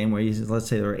was a game where let's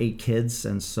say there were 8 kids,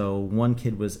 and so one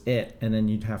kid was it, and then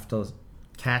you'd have to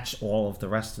catch all of the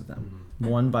rest of them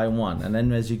one by one, and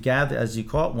then as you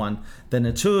caught one, then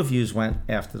the 2 of you went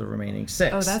after the remaining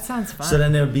 6. Oh, that sounds fun. So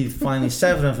then there would be finally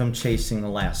 7 of them chasing the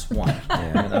last one.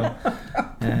 You know?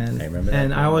 And I remember that.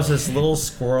 And I was this little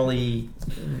squirrely,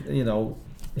 you know,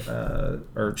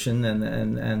 urchin,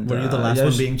 and were you the last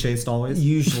one being chased always?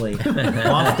 Usually,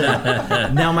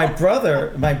 often. Now my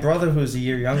brother, who's a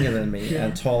year younger than me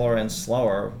and taller and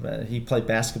slower, he played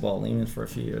basketball at Lehman for a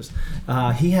few years.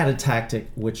 He had a tactic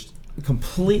which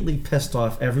completely pissed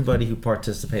off everybody who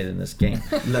participated in this game.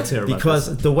 Let's hear about because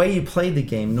this. the way you played the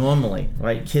game normally,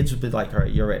 right? Kids would be like, "All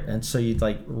right, you're it," and so you'd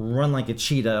like run like a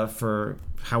cheetah for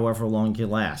however long you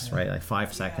last, right? Like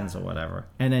 5 seconds or whatever,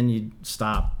 and then you'd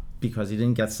stop because you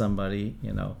didn't get somebody,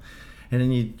 you know, and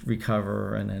then you'd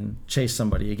recover and then chase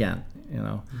somebody again, you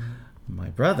know. My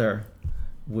brother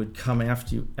would come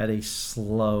after you at a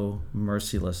slow,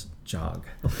 merciless jog.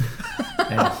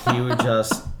 And he would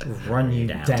just run you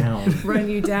down. Run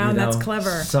you down, you know? that's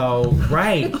clever. So,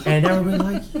 right. And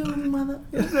everybody like, you mother...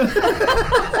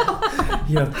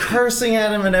 you know, cursing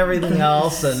at him and everything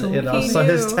else. And, So you know, he so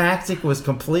his knew. tactic was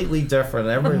completely different.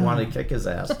 Everybody wanted to kick his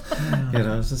ass, you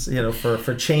know, it's just, you know,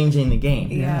 for changing the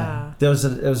game. Yeah. There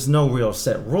was no real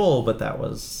set rule, but that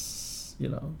was, you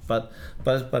know, but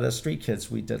as street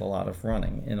kids, we did a lot of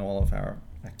running in all of our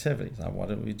activities.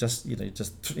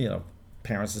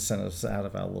 Parents would send us out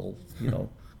of our little, you know,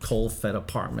 coal-fed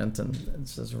apartment and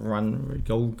just run,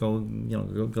 go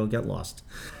get lost.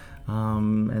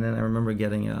 And then I remember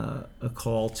getting a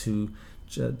call to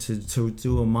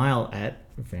do a mile at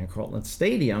Van Cortlandt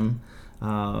Stadium,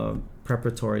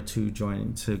 preparatory to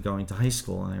going to high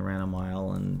school, and I ran a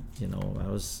mile, and you know I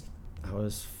was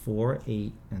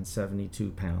 4'8" and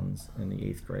 72 pounds in the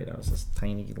 8th grade. I was this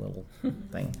tiny little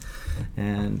thing,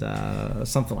 and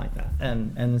something like that.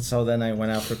 And so then I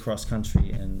went out for cross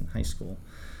country in high school,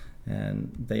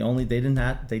 and they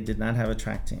did not have a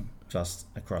track team, just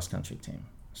a cross country team.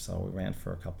 So we ran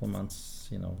for a couple of months,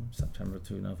 you know, September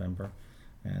to November,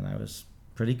 and I was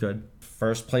pretty good.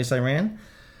 First place I ran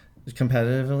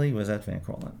competitively was at Van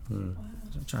Cortlandt.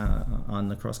 On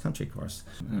the cross country course.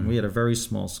 And we had a very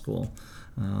small school,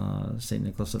 St.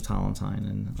 Nicholas of Tolentine,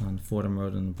 and on Fordham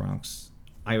Road in the Bronx,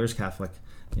 Irish Catholic,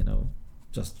 you know,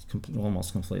 just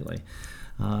almost completely.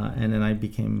 And then I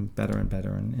became better and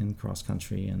better in cross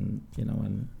country, and you know,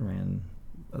 and ran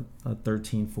a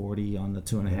 13:40 on the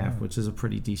 2.5, which is a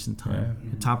pretty decent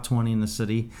time. Top 20 in the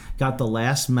city. Got the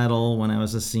last medal when I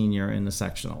was a senior in the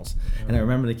sectionals, and I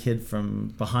remember the kid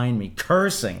from behind me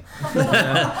cursing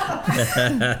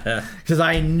because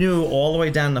I knew all the way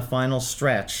down the final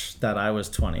stretch that I was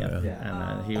 20th,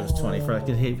 and he was 21st. I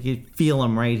could feel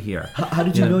him right here. How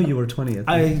did you know you were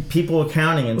 20th? People were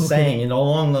counting and saying, you know,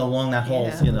 along that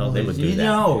whole, you know, They would do you that.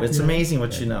 know, it's amazing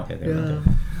what you know. Okay, they would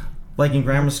do. Like in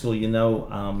grammar school, you know,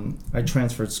 I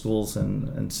transferred schools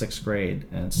in 6th grade,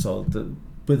 and so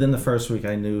within the first week,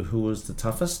 I knew who was the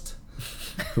toughest,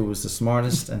 who was the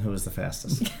smartest, and who was the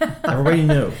fastest. Everybody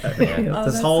knew.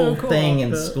 This whole so cool. thing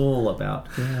in school about,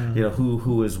 you know,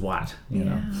 who is what. You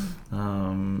know.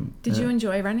 Did you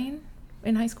enjoy running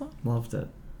in high school? Loved it.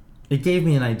 It gave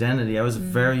me an identity. I was a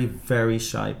very, very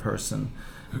shy person,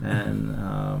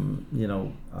 and you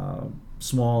know.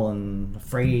 Small and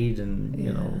afraid, and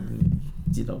you know,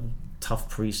 tough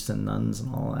priests and nuns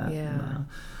and all that. Yeah. And,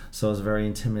 so it was a very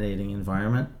intimidating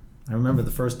environment. I remember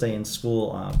the first day in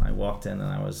school, I walked in and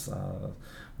I was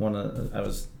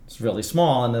really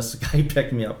small, and this guy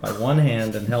picked me up by one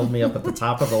hand and held me up at the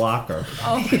top of the locker.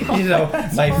 You know,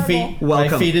 my feet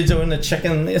are doing the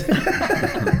chicken.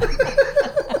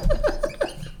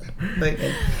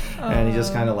 And he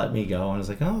just kind of let me go, and I was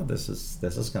like, "Oh, this is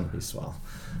going to be swell."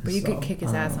 But you could kick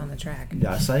his ass on the track.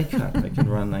 Yes, I could. I could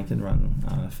run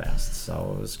fast.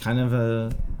 So it was kind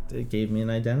of it gave me an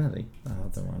identity,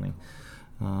 the running.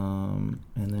 And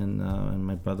then and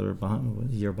my brother a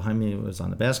year behind me was on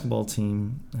the basketball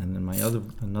team, and then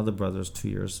another brother's 2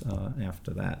 years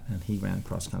after that, and he ran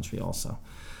cross country also.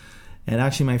 And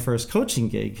actually, my first coaching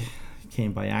gig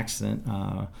came by accident.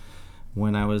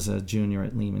 When I was a junior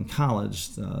at Lehman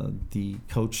College, the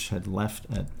coach had left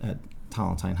at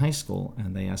Tolentine High School,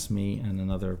 and they asked me and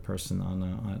another person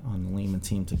on the Lehman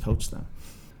team to coach them.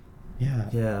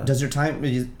 Yeah. Does your time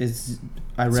is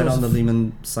I read on the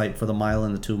Lehman site for the mile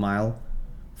and the 2 mile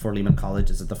for Lehman College,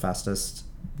 is it the fastest?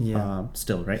 Yeah.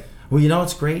 Still, right? Well,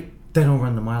 what's great? They don't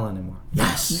run the mile anymore.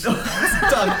 Yes.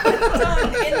 Done.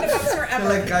 In the books forever.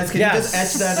 Like, guys, can you just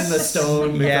etch that in the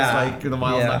stone because the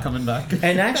mile's not coming back?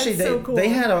 And actually, cool. they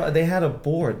had a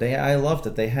board. I loved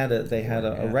it. They had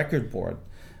a record board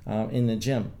in the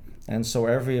gym, and so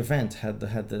every event had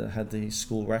the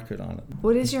school record on it.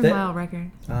 What is your mile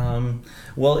record?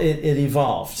 Well, it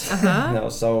evolved. Uh-huh.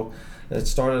 So it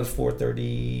started at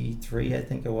 4:33, I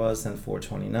think it was, then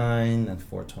 4:29, then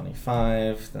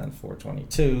 4:25, then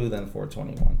 4:22, then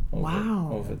 4:21.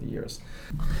 Over the years.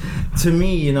 To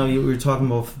me, you were talking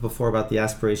before about the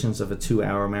aspirations of a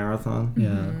 2-hour marathon.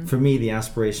 Yeah. For me, the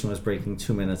aspiration was breaking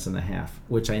 2 minutes and a half,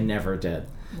 which I never did.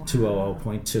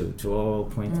 2:00.2,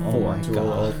 2:00.4,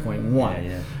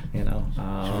 2:00.1.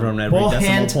 From every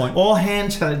decimal point. All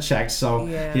hand checks. So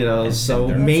so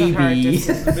That's maybe.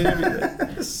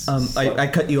 I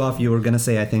cut you off. You were gonna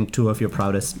say, I think, 2 of your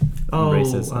proudest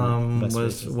races.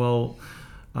 Was a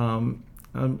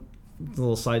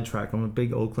little sidetrack. I'm a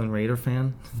big Oakland Raider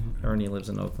fan. Ernie lives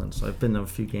in Oakland, so I've been to a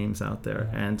few games out there,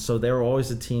 and so they were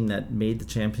always a team that made the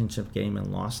championship game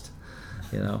and lost.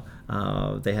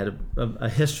 They had a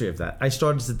history of that. I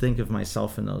started to think of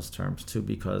myself in those terms too,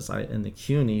 because in the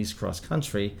CUNYs cross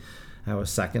country, I was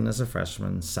second as a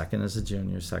freshman, second as a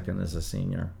junior, second as a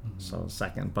senior. So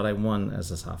second, but I won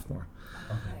as a sophomore.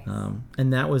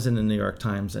 And that was in the New York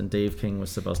Times, and Dave King was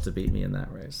supposed to beat me in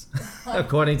that race,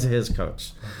 according to his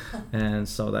coach. And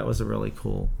so that was a really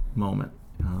cool moment,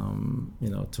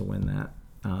 to win that.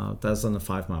 That was on the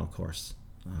 5-mile course.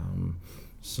 And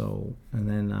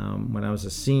then when I was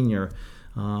a senior,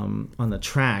 on the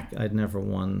track, I'd never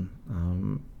won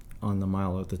on the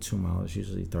mile or the 2 mile. I was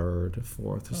usually third or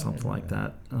fourth or something like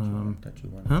that. I thought you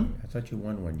won. Huh? I thought you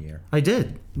won one year. I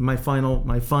did. My final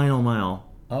mile.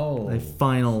 Oh. My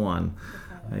final one.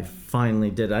 I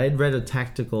finally did. I had read a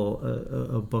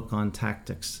book on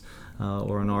tactics,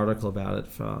 or an article about it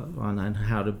on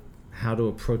how to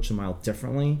approach a mile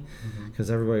differently,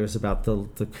 because everybody was about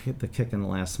the kick in the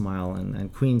last mile,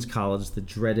 and Queens College, the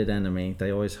dreaded enemy,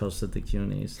 they always hosted the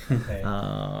CUNYs.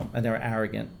 And they were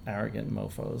arrogant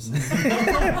mofos.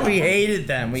 We hated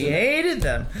them.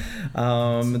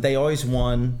 They always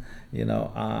won,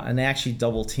 and they actually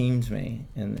double teamed me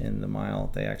in the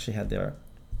mile. They actually had their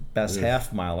best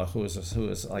half miler, who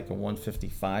was like a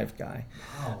 155 guy,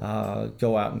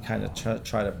 go out and kind of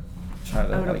try to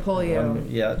pull you.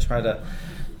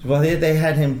 Well, they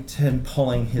had him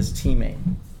pulling his teammate.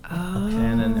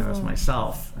 And then there was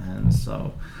myself, and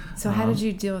so. So how did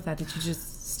you deal with that? Did you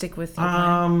just stick with your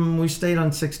plan? We stayed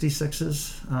on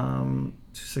 66s,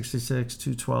 266,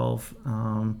 212.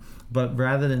 But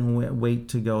rather than wait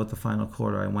to go at the final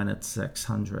quarter, I went at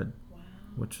 600.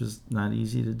 Which was not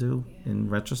easy to do in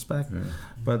retrospect,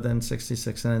 but then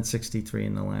 66 and then 63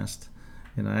 in the last.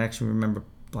 I actually remember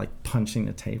punching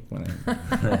the tape when I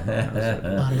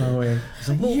was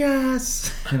like,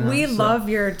 yes. We love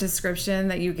your description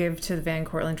that you give to the Van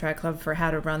Cortlandt Track Club for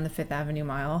how to run the 5th Avenue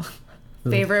mile.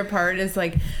 Favorite part is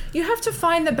you have to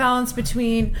find the balance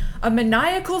between a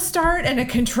maniacal start and a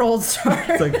controlled start.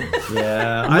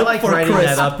 I like writing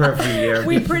that up every year.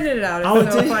 We printed it out.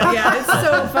 It's so funny. Yeah, it's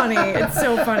so funny. It's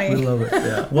so funny. We love it.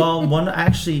 Yeah. Well,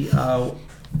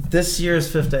 this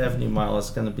year's 5th Avenue mile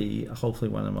is going to be hopefully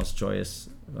one of the most joyous,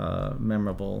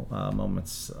 memorable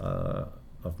moments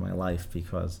of my life,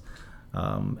 because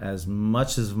as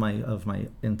much as my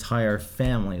entire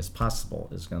family as possible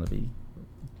is going to be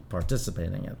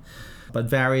participating in, but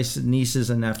various nieces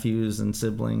and nephews and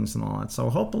siblings and all that. So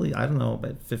hopefully, I don't know,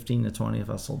 about 15 to 20 of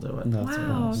us will do it.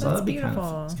 Wow, so that's be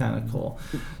beautiful. It's kind of cool.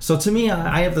 So to me,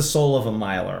 I have the soul of a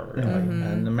miler,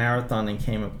 and the marathoning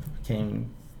came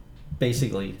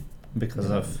basically because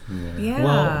of.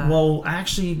 Yeah. Well,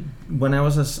 actually, when I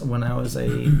was a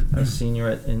senior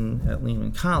at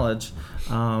Lehman College,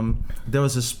 there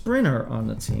was a sprinter on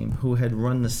the team who had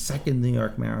run the 2nd New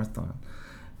York Marathon.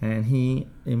 And he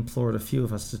implored a few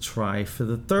of us to try for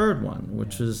the 3rd one,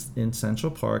 which was in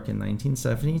Central Park in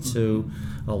 1972,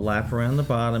 a lap around the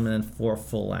bottom and then 4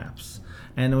 full laps.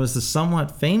 And it was a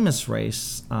somewhat famous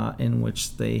race in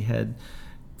which they had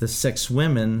the 6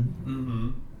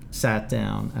 women sat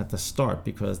down at the start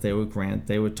because they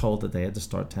were told that they had to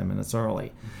start 10 minutes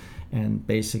early. And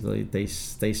basically, they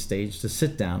staged a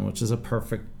sit down, which is a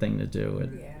perfect thing to do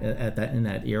in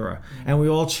that era. And we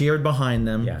all cheered behind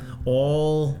them. Yeah.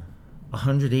 All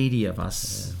 180 of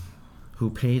us, who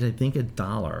paid, I think,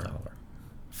 $1,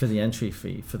 for the entry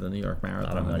fee for the New York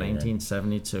Marathon in money,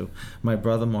 1972. My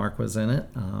brother Mark was in it,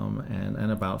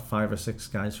 and about 5 or 6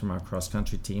 guys from our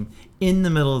cross-country team in the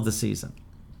middle of the season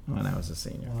when I was a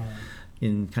senior. Wow.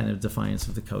 In kind of defiance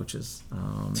of the coaches.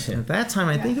 At that time,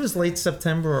 I think it was late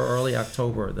September or early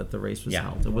October that the race was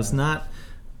held. It was not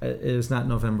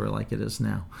November like it is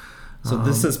now. So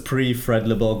this is pre-Fred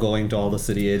LeBeau going to all the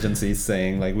city agencies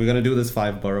saying, like, we're going to do this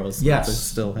 5 boroughs. Yes. But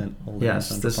still holding yes,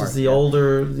 this Park. is the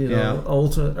older,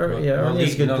 older,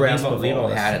 Ernie's good grasp of all Lebo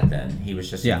this. had it then. He was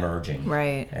just emerging.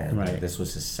 Right. And this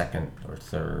was his second or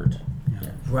third. Yeah.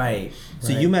 Right.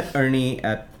 So you met Ernie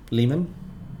at Lehman?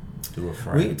 Through a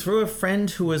friend. Through a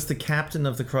friend who was the captain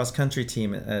of the cross-country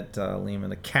team at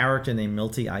Lehman, a character named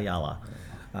Milty Ayala.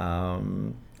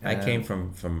 I came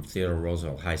from Theodore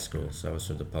Roosevelt High School, so I was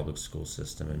through the public school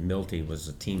system. And Milty was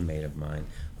a teammate of mine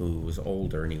who was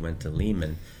older, and he went to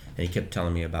Lehman, and he kept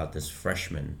telling me about this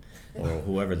freshman, or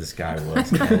whoever this guy was.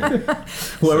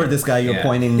 Whoever this guy you're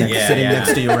pointing sitting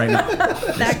next to you right now.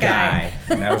 That guy.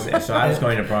 And I was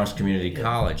going to Bronx Community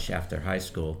College after high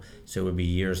school, so it would be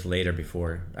years later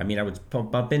before. I mean, I would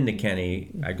bump into Kenny.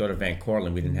 I'd go to Van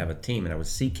Cortlandt. We didn't have a team, and I would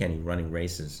see Kenny running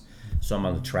races. So I'm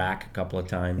on the track a couple of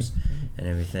times and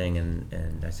everything,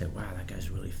 and I said, wow, that guy's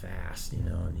really fast,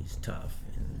 and he's tough.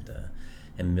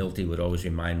 And Milty would always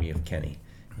remind me of Kenny.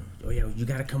 Oh, yeah, you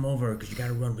got to come over because you got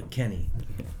to run with Kenny.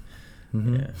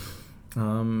 Mm-hmm.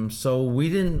 Yeah. So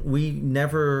we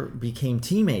never became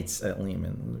teammates at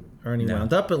Lehman. Ernie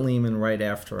wound up at Lehman right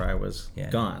after I was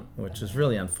gone, which is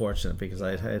really unfortunate because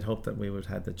I had hoped that we would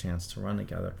have had the chance to run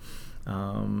together.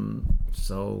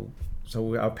 So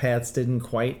our paths didn't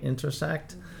quite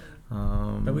intersect.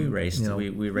 But we raced.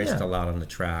 We raced a lot on the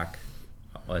track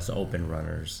as open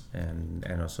runners and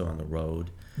also on the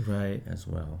road. Right. As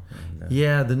well. And,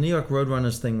 the New York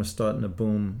Roadrunners thing was starting to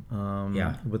boom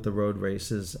with the road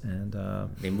races. And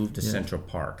they moved to Central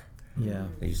Park. Yeah.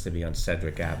 They used to be on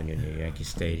Cedric Avenue near Yankee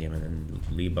Stadium, and then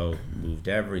Lebo moved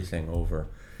everything over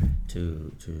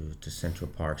to Central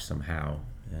Park somehow.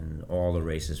 And all the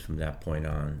races from that point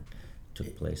on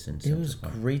took place in Central Park. It was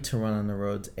great to run on the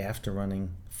roads after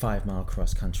running 5-mile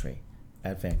cross country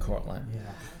at Van Cortlandt.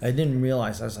 Yeah. I didn't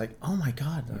realize, I was like, oh my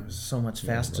God, it was so much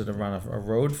faster to run a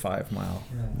road 5-mile.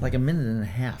 Like a minute and a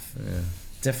half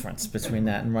difference between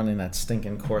that and running that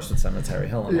stinking course at Cemetery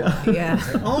Hill. Yeah.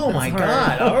 Like, oh my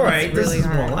God, all right, this is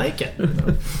more like it.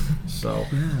 So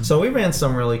we ran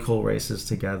some really cool races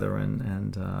together,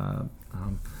 and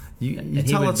you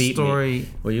tell a story.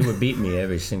 Well, you would beat me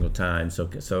every single time, so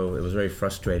it was very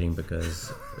frustrating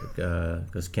because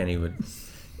Kenny would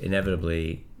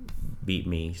inevitably beat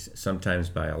me, sometimes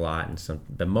by a lot,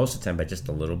 but most of the time by just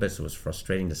a little bit. So it was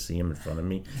frustrating to see him in front of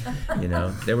me.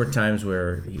 There were times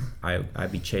where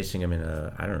I'd be chasing him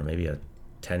in maybe a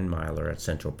 10-miler at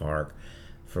Central Park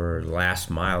for the last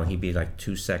mile, and he'd be like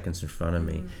 2 seconds in front of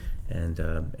me. And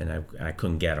I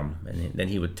couldn't get him. And then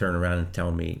he would turn around and tell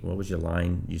me, what was your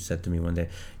line you said to me one day?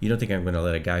 You don't think I'm going to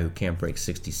let a guy who can't break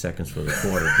 60 seconds for the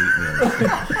quarter beat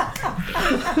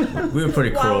me? We were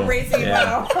pretty cruel. While racing,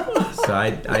 So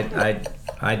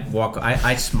I'd walk.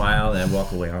 I'd smile and I'd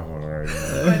walk away.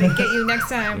 But get you next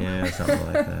time. Yeah, something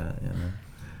like that.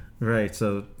 Right.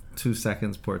 So 2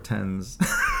 seconds portends.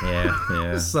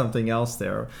 Yeah. Something else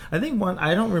there. I think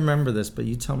I don't remember this, but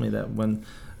you tell me that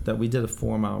we did a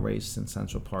 4-mile race in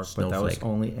Central Park, but that was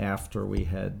only after we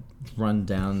had run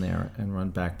down there and run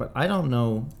back. But I don't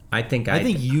know. I think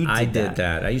you did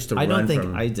that. I used to run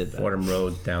from Fordham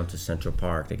Road down to Central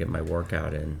Park to get my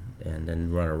workout in and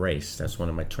then run a race. That's one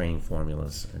of my training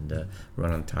formulas, and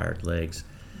run on tired legs.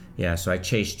 Yeah, so I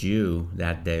chased you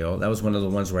that day. That was one of the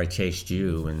ones where I chased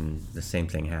you, and the same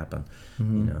thing happened.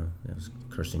 Mm-hmm. I was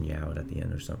cursing you out at the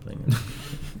end or something.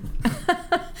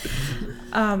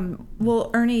 Well,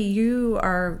 Ernie, you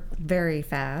are very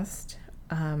fast.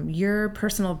 Your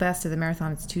personal best of the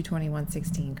marathon is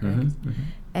 2:21:16, correct? Mm-hmm, mm-hmm.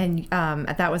 And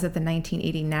that was at the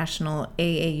 1980 National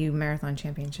AAU Marathon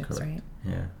Championships, correct. Right?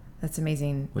 Yeah. That's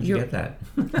amazing. Where'd you get that?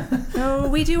 Oh,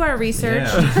 we do our research.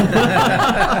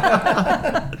 Yeah.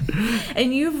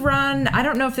 And you've run, I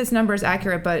don't know if this number is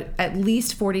accurate, but at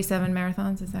least 47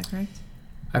 marathons, is that correct?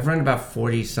 I've run about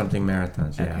 40-something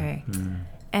marathons, yeah. Okay. Mm.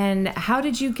 And how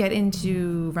did you get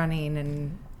into running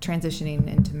and transitioning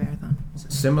into marathon?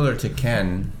 Similar to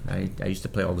Ken, I used to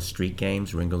play all the street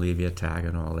games, Ringolevia, tag,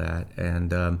 and all that,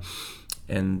 and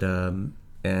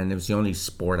it was the only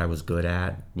sport I was good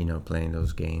at, playing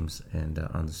those games and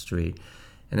on the street.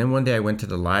 And then one day I went to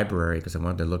the library because I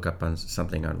wanted to look up on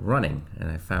something on running, and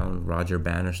I found Roger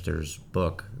Bannister's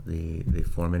book, the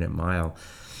 4-Minute Mile,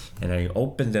 and I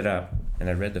opened it up and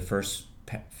I read the first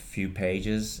few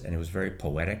pages, and it was very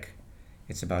poetic.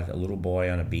 It's about a little boy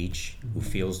on a beach who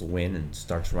feels the wind and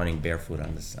starts running barefoot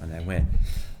on this. And I went,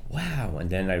 wow. And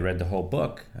then I read the whole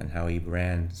book on how he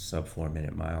ran sub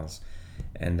 4-minute miles.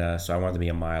 And so I wanted to be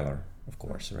a miler, of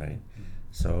course, right?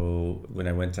 So when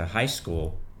I went to high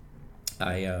school,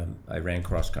 I ran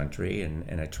cross country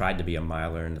and I tried to be a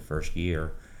miler in the first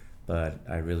year, but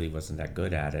I really wasn't that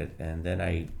good at it. And then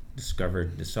I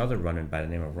discovered this other runner by the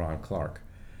name of Ron Clark.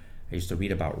 I used to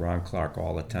read about Ron Clark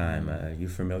all the time. You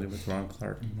familiar with Ron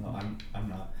Clark? No, I'm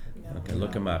not. Okay,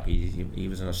 look him up. He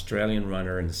was an Australian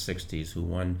runner in the 60s who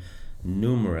won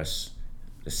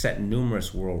set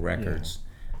numerous world records,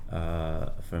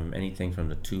 from anything from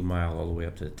the 2 mile all the way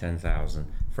up to the 10,000.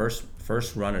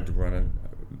 First runner to run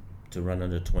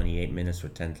under 28 minutes for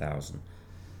 10,000.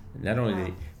 Not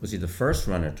only was he the first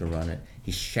runner to run it,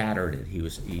 he shattered it.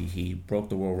 He broke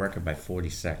the world record by 40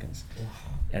 seconds,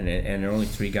 and there are only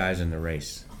 3 guys in the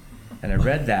race. And I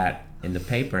read that in the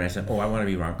paper, and I said, "Oh, I want to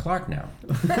be Ron Clark now."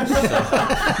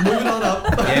 Moving on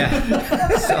up.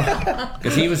 Yeah,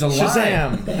 because he was alive.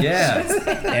 Shazam! Yeah,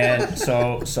 and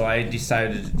so I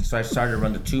decided. So I started to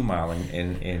run the 2 mile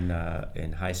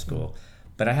in high school,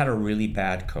 but I had a really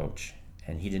bad coach,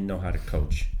 and he didn't know how to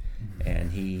coach.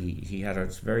 And he had a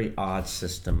very odd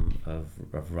system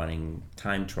of running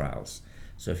time trials.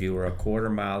 So if you were a quarter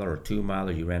miler or 2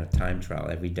 miler, you ran a time trial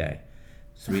every day,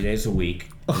 3 days a week,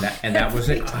 and that was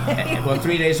it. Well,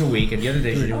 3 days a week, and the other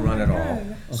days you didn't run at all.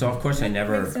 So of course I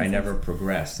never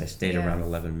progressed. I stayed around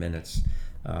 11 minutes.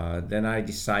 Then I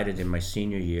decided in my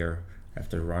senior year,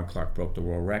 after Ron Clark broke the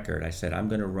world record, I said I'm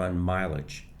going to run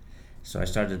mileage. So I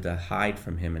started to hide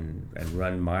from him and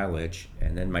run mileage,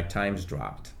 and then my times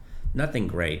dropped. Nothing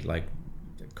great, like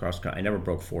cross country. I never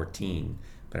broke 14,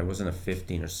 but I wasn't a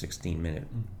 15 or 16 minute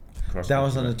cross country. That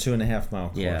was on a 2.5 mile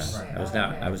course. Yeah,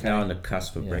 I was now on the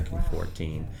cusp of breaking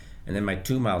 14, and then my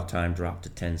 2 mile time dropped to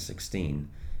 10:16,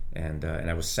 and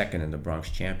I was second in the Bronx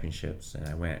championships, and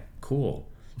I went, cool,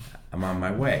 I'm on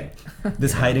my way.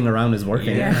 This hiding around is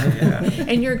working. Yeah.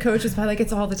 And your coach was probably like,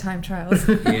 it's all the time trials.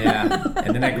 Yeah,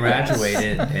 and then I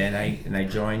graduated, and I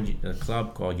joined a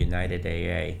club called United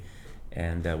AA.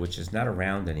 And which is not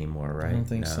around anymore, right? I don't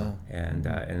think so. And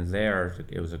there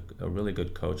it was a really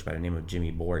good coach by the name of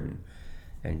Jimmy Borden,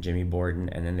 and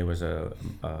then there was a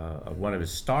one of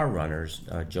his star runners,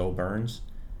 Joe Burns,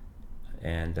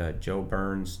 and Joe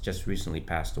Burns just recently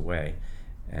passed away,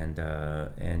 and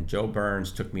Joe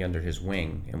Burns took me under his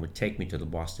wing and would take me to the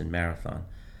Boston Marathon,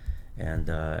 and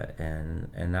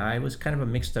I was kind of a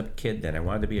mixed up kid then. I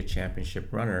wanted to be a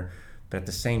championship runner, but at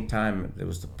the same time there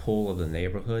was the pull of the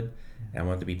neighborhood. I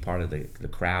wanted to be part of the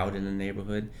crowd in the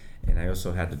neighborhood, and I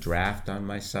also had the draft on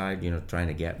my side, trying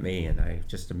to get me, and I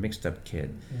just a mixed up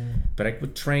kid. But I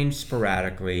would train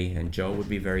sporadically, and Joe would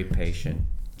be very patient.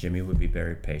 Jimmy would be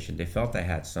very patient. They felt I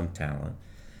had some talent,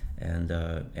 and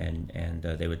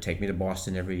they would take me to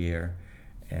Boston every year,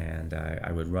 and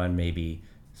I would run maybe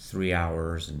 3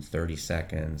 hours and 30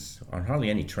 seconds on hardly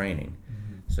any training.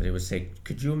 So they would say,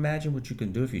 "Could you imagine what you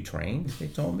can do if you trained?" They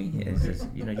told me,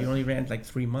 you only ran like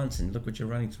 3 months, and look what you're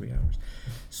running 3 hours.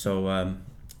 So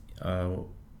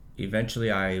eventually,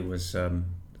 I was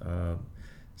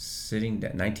sitting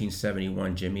at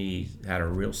 1971. Jimmy had a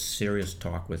real serious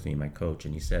talk with me, my coach,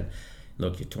 and he said,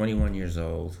 "Look, you're 21 years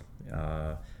old.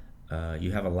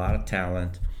 You have a lot of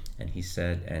talent," and he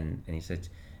said,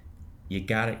 "You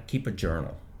got to keep a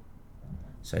journal."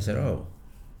 So I said, "Oh,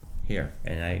 here,"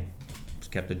 and I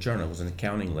kept a journal. It was an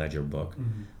accounting ledger book.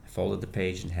 I folded the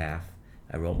page in half.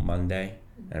 I wrote Monday,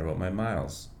 and I wrote my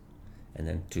miles, and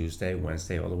then Tuesday,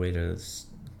 Wednesday, all the way to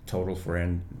total for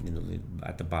end,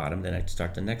 at the bottom. Then I'd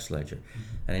start the next ledger,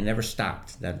 and I never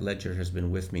stopped. That ledger has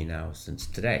been with me now since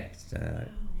today. It's,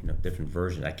 different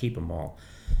versions. I keep them all,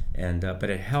 and but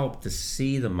it helped to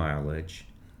see the mileage,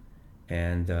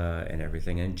 and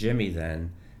everything. And Jimmy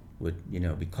then would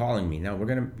be calling me. Now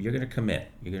you're gonna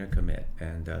commit. You're gonna commit,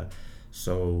 and.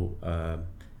 So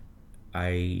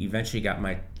I eventually he got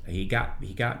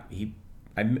me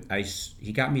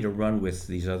to run with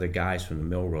these other guys from the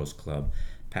Milrose Club,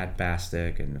 Pat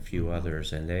Bastick and a few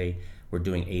others, and they were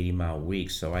doing 80-mile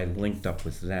weeks. So I linked up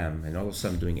with them, and all of a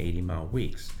sudden doing 80-mile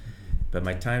weeks. But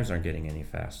my times aren't getting any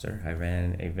faster.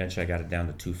 Eventually I got it down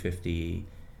to 250,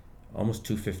 almost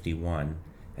 251,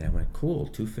 and I went, cool,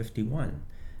 251.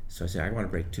 So I said, I want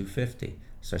to break 250.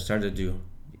 So I started to do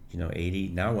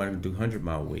 80. Now I want to do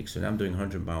 100-mile weeks. So now I'm doing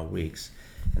 100-mile weeks.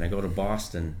 And I go to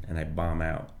Boston and I bomb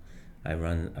out. I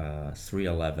run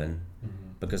 311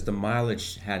 because the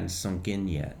mileage hadn't sunk in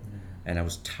yet. And I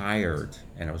was tired,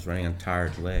 and I was running on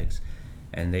tired legs.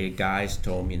 And the guys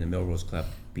told me in the Milrose Club,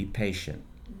 be patient.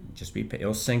 Just be patient.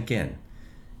 It'll sink in.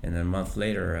 And then a month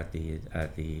later at the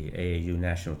AAU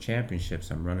National Championships,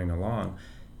 I'm running along,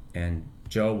 and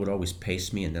Joe would always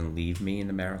pace me and then leave me in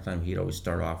the marathon. He'd always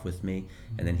start off with me,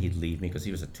 and then he'd leave me because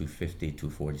he was a 250,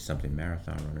 240 something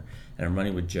marathon runner. And I'm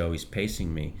running with Joe. He's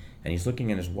pacing me, and he's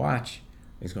looking at his watch.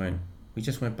 He's going, "We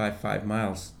just went by 5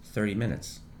 miles, 30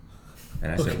 minutes."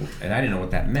 And I said, and I didn't know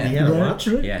what that meant. He had a watch?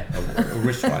 Yeah, a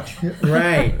wristwatch.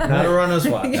 Right, not a runner's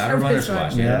watch. Not a runner's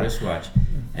watch. Yeah. Yeah, a wristwatch.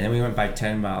 And then we went by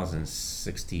 10 miles in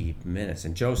 60 minutes.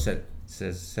 And Joe said,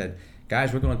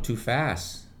 "Guys, we're going too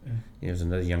fast." He was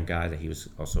another young guy that he was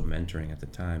also mentoring at the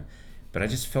time. But I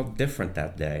just felt different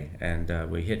that day. And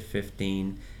we hit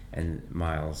 15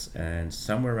 miles. And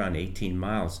somewhere around 18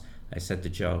 miles, I said to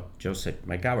Joe, said,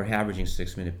 "My God, we're averaging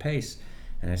 6-minute pace."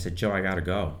 And I said, "Joe, I got to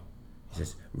go." He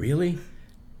says, "Really?"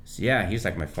 So, yeah, he's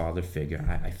like my father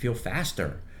figure. I feel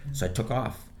faster. So I took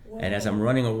off. Whoa. And as I'm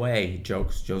running away,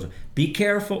 Joe's, "Be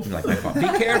careful." I'm like my father, "Be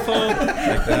careful."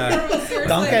 Like that.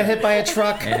 Don't get hit by a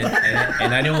truck. And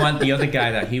I didn't want the other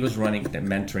guy that he was running,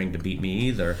 mentoring, to beat me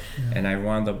either. Yeah. And I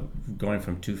wound up going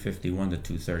from 251 to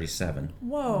 237.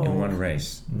 Whoa. In one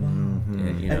race.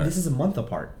 Mm-hmm. And this is a month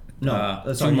apart. No,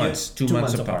 2 months. 2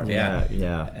 months apart. Yeah.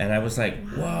 Yeah. And I was like,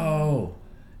 whoa.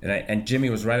 And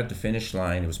Jimmy was right at the finish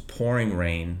line. It was pouring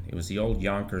rain. It was the old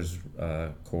Yonkers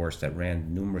course that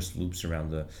ran numerous loops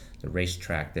around the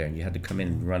racetrack there. And you had to come in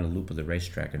and run a loop of the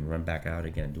racetrack and run back out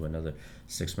again and do another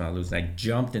 6-mile loop. And I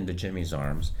jumped into Jimmy's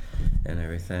arms and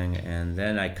everything. And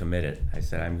then I committed. I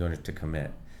said, I'm going to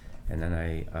commit. And then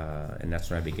and that's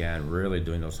when I began really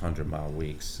doing those 100-mile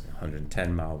weeks,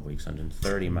 110-mile weeks,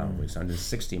 130-mile weeks,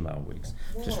 160-mile weeks.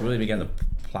 Whoa. Just really began to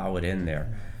plow it in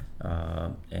there.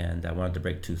 And I wanted to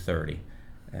break 230,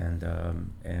 and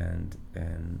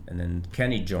then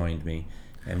Kenny joined me,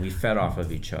 and we fed off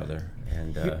of each other.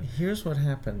 And here's what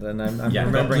happened, and I'm please,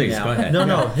 remembering now. Go ahead.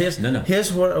 No.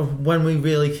 Here's when we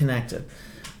really connected.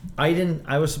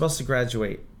 I was supposed to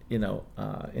graduate,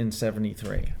 in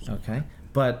 '73. Okay,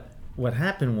 but what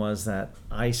happened was that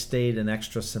I stayed an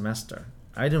extra semester.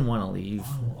 I didn't want to leave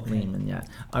Lehman yet.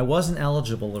 I wasn't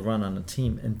eligible to run on a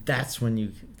team, and that's when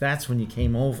you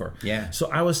came over. Yeah. So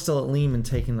I was still at Lehman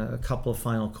taking a couple of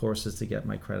final courses to get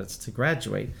my credits to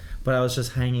graduate, but I was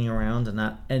just hanging around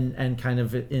and kind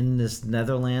of in this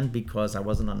Netherland because I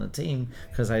wasn't on the team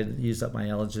because I used up my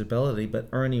eligibility. But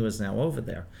Ernie was now over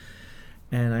there,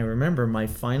 and I remember my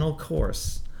final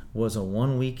course was a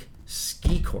 1-week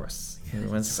ski course. It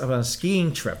went on a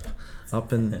skiing trip.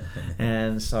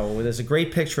 And so there's a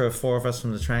great picture of 4 of us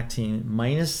from the track team,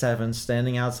 -7,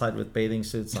 standing outside with bathing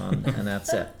suits on, and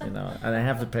that's it, And I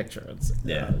have the picture. It's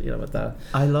with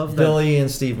I love Billy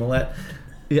and Steve Millette.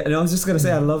 Yeah, and I was just gonna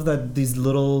say, I love that these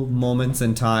little moments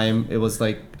in time. It was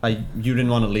like you didn't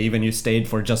want to leave, and you stayed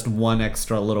for just one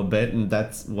extra little bit, and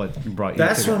that's what brought you.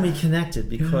 That's when we connected,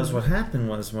 because what happened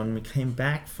was when we came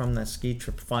back from that ski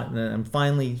trip and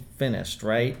finally finished,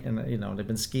 right? And they've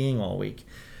been skiing all week.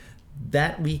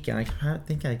 That weekend, I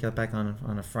think I got back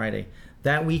on a Friday.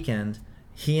 That weekend,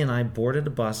 he and I boarded a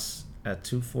bus at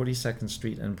 242nd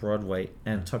Street and Broadway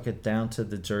and took it down to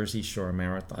the Jersey Shore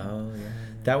Marathon. Oh, yeah.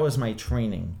 That was my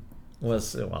training.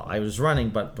 I was running,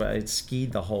 but I'd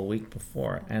skied the whole week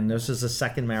before. And this is the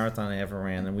second marathon I ever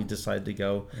ran, and we decided to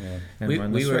go and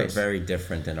run this race. We were very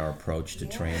different in our approach to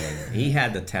training. He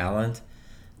had the talent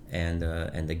and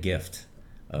the gift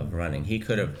of running. He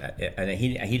could have, and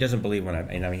he doesn't believe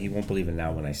he won't believe it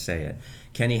now when I say it.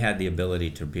 Kenny had the ability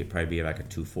to probably be like a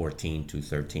 214,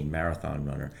 213 marathon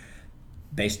runner,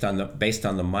 based on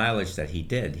the mileage that he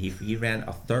did. He ran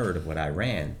a third of what I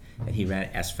ran, and he ran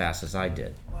as fast as I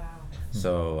did. Wow.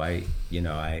 So I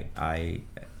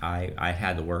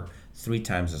had to work 3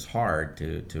 times as hard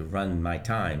to run my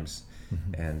times,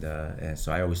 and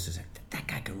so I always said, that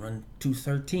guy can run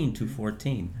 213,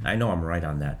 214. I know I'm right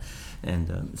on that. And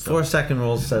 4-second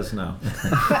rule says no.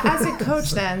 But as a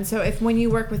coach then, so when you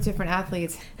work with different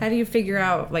athletes, how do you figure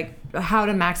out how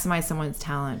to maximize someone's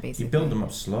talent, basically? You build them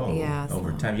up slow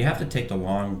over time. You have to take the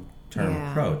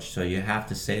long-term approach. So you have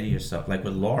to say to yourself, like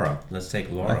with Laura, let's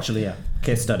take Laura. Actually, yeah.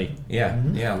 Case study.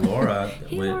 Yeah, Laura.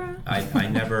 Hey, Laura. I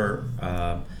never,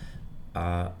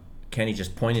 Kenny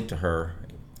just pointed to her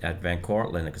at Van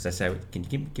Cortlandt, because I said, can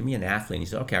you give me an athlete? And he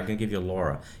said, okay, I'm going to give you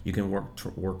Laura. You can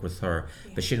work with her.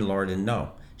 But Laura didn't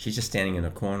know. She's just standing in the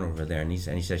corner over there. And he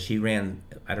said, she ran,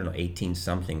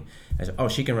 18-something. I said, oh,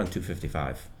 she can run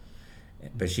 255.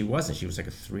 But she wasn't. She was like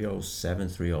a 307,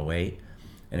 308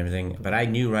 and everything. But I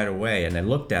knew right away. And I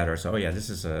looked at her. So, oh, yeah, this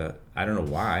is I don't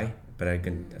know why, but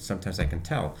sometimes I can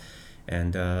tell.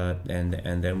 And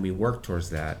then we work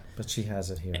towards that. But she has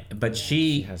it here. But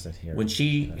she has it here. When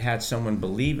she had someone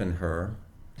believe in her,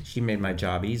 She made my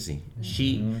job easy.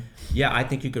 I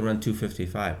think you could run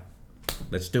 255.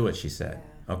 Let's do it, she said.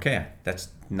 Okay, that's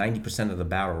 90% of the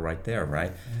battle right there,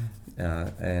 right?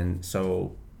 And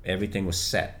so everything was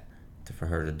set for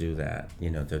her to do that,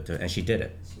 and she did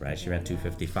it, right? She ran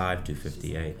 255,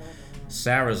 258.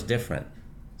 Sarah's different.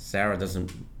 Sarah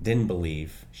didn't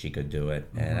believe she could do it,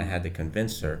 and I had to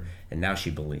convince her, and now she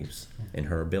believes in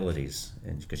her abilities,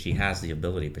 and because she has the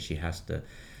ability, but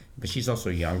she's also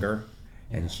younger,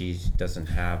 and she doesn't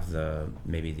have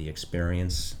maybe the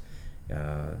experience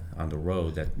on the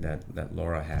road that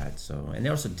Laura had. So, and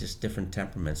they're also just different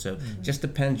temperaments. So it just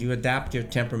depends. You adapt your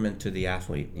temperament to the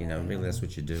athlete. Really, that's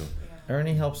what you do.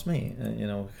 Ernie helps me,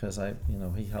 because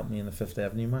he helped me in the Fifth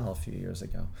Avenue Mile a few years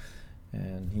ago,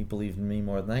 and he believed in me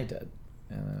more than I did.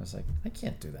 And I was like, I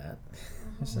can't do that.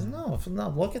 He says, no,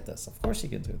 look at this. Of course you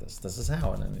can do this. This is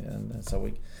how. And so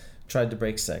we tried to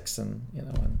break 6, and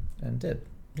did.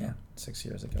 Yeah, 6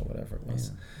 years ago, whatever it was.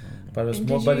 Yeah. But it was and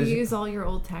more. Did you use all your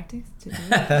old tactics to do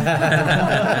it?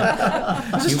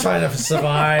 Just trying to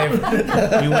survive.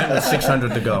 You went with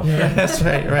 600 to go. Yeah, that's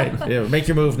right. Yeah, make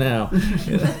your move now.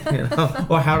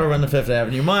 Or how to run the Fifth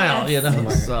Avenue Mile.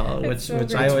 So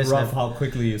which I always rough have. how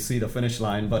quickly you see the finish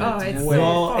line, but it's way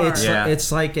far.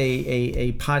 It's like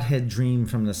a pothead dream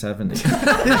from the 70s.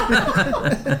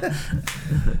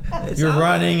 You're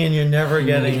running and you're never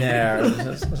getting there.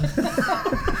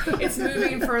 It's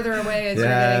moving further away as you're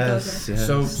getting closer.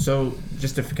 Yes. So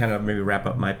just to kind of maybe wrap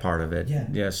up my part of it.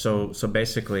 Yeah. So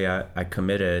basically, I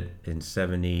committed in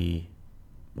 70,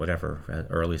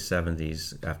 early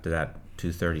 70s. After that,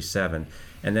 237,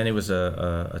 and then it was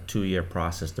a 2-year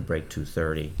process to break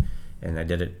 230, and I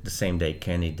did it the same day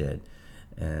Kenny did,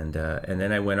 and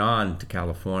then I went on to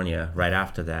California right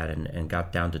after that, and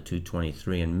got down to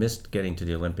 223 and missed getting to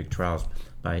the Olympic trials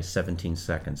by 17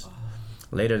 seconds.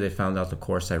 Later, they found out the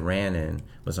course I ran in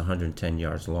was 110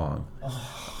 yards long.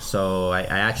 So I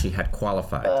actually had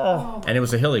qualified. And it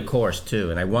was a hilly course,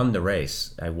 too. And I won the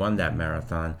race. I won that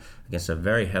marathon against a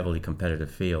very heavily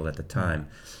competitive field at the time.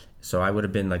 So I would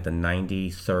have been like the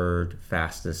 93rd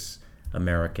fastest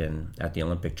American at the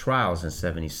Olympic trials in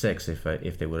 76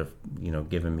 if they would have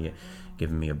given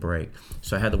me a break.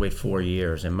 So I had to wait 4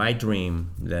 years, and my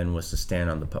dream then was to stand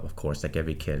on of course, like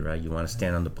every kid, right? You want to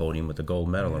stand on the podium with a gold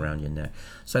medal around your neck.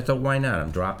 So I thought, why not?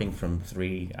 I'm dropping from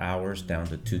 3 hours down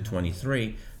to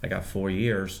 223. I got 4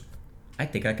 years. I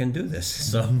think I can do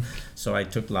this. So I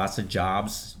took lots of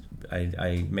jobs.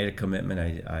 I made a commitment.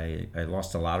 I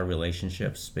lost a lot of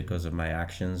relationships because of my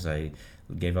actions. I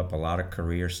gave up a lot of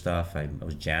career stuff. I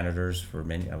was a janitor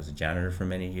for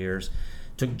many years.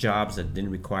 Took jobs that didn't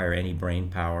require any brain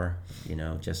power,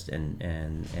 just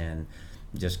and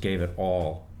just gave it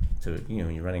all to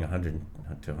when you're running 100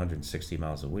 to 160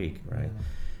 miles a week, right?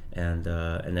 Yeah. And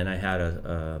then I had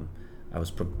I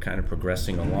was kind of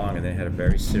progressing along, and then I had a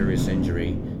very serious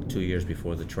injury 2 years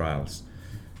before the trials,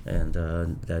 and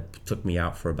that took me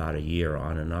out for about a year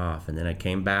on and off. And then I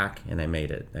came back and I made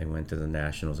it. I went to the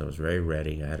Nationals. I was very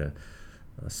ready. I had a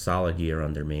solid year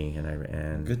under me,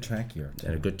 and good track year.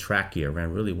 And a good track year.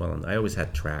 Ran really well. And I always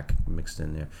had track mixed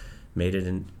in there. Made it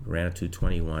in, ran a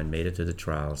 221. Made it to the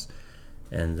trials,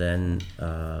 and then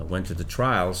went to the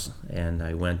trials. And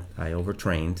I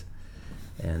overtrained,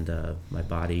 and my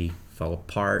body fell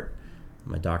apart.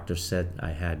 My doctor said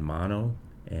I had mono,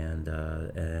 and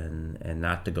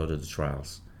not to go to the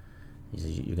trials. He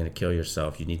said, you're going to kill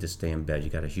yourself. You need to stay in bed.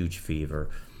 You got a huge fever.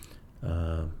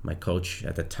 My coach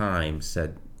at the time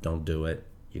said, don't do it.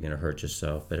 You're going to hurt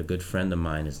yourself. But a good friend of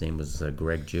mine, his name was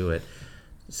Greg Jewett,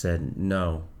 said,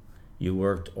 no, you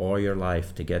worked all your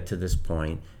life to get to this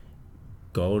point.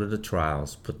 Go to the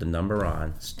trials, put the number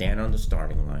on, stand on the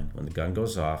starting line. When the gun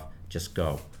goes off, just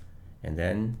go. And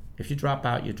then if you drop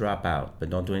out, you drop out. But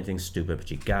don't do anything stupid. But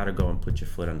you got to go and put your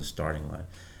foot on the starting line.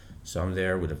 So I'm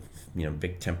there with a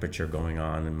big temperature going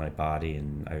on in my body,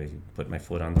 and I put my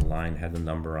foot on the line, had the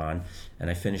number on, and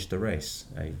I finished the race.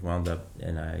 I wound up,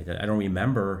 and I don't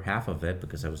remember half of it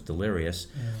because I was delirious.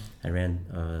 Yeah. I ran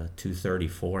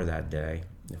 2:34 that day.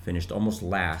 I finished almost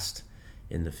last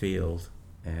in the field,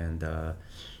 and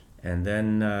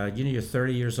then you're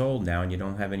 30 years old now, and you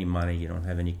don't have any money, you don't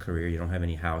have any career, you don't have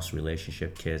any house,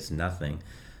 relationship, kids, nothing.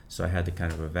 So I had to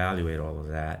kind of evaluate all of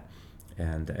that.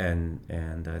 And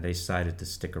they decided to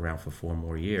stick around for 4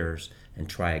 more years and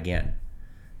try again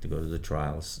to go to the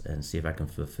trials and see if I can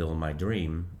fulfill my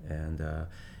dream. And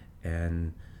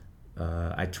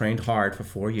I trained hard for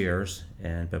 4 years,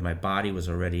 but my body was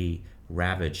already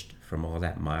ravaged from all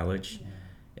that mileage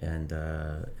and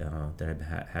that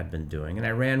I had been doing. And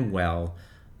I ran well,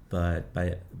 but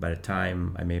by the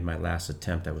time I made my last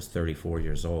attempt, I was 34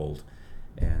 years old.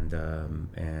 and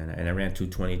I ran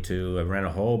 222. I ran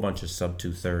a whole bunch of sub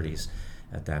 230s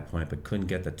at that point, but couldn't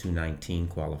get the 219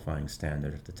 qualifying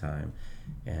standard at the time.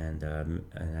 And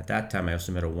at that time, I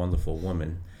also met a wonderful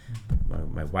woman,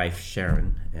 my wife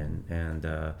Sharon, and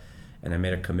I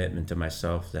made a commitment to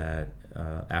myself that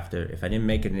after, if I didn't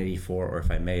make it in '84 or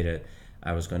if I made it,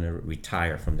 I was going to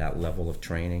retire from that level of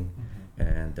training,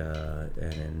 and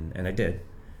I did.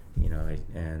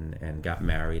 And got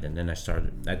married, and then I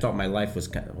thought my life was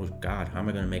kind of, oh God, how am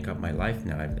I going to make up my life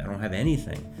now? I don't have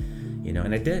anything,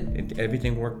 and I did.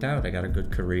 Everything worked out. I got a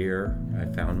good career. I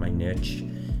found my niche,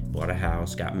 bought a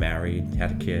house, got married,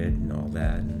 had a kid, and all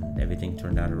that, and everything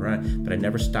turned out all right. But I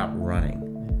never stopped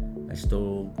running. I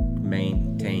still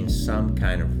maintained some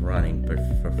kind of running, but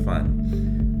for fun,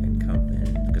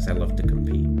 and because I love to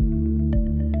compete.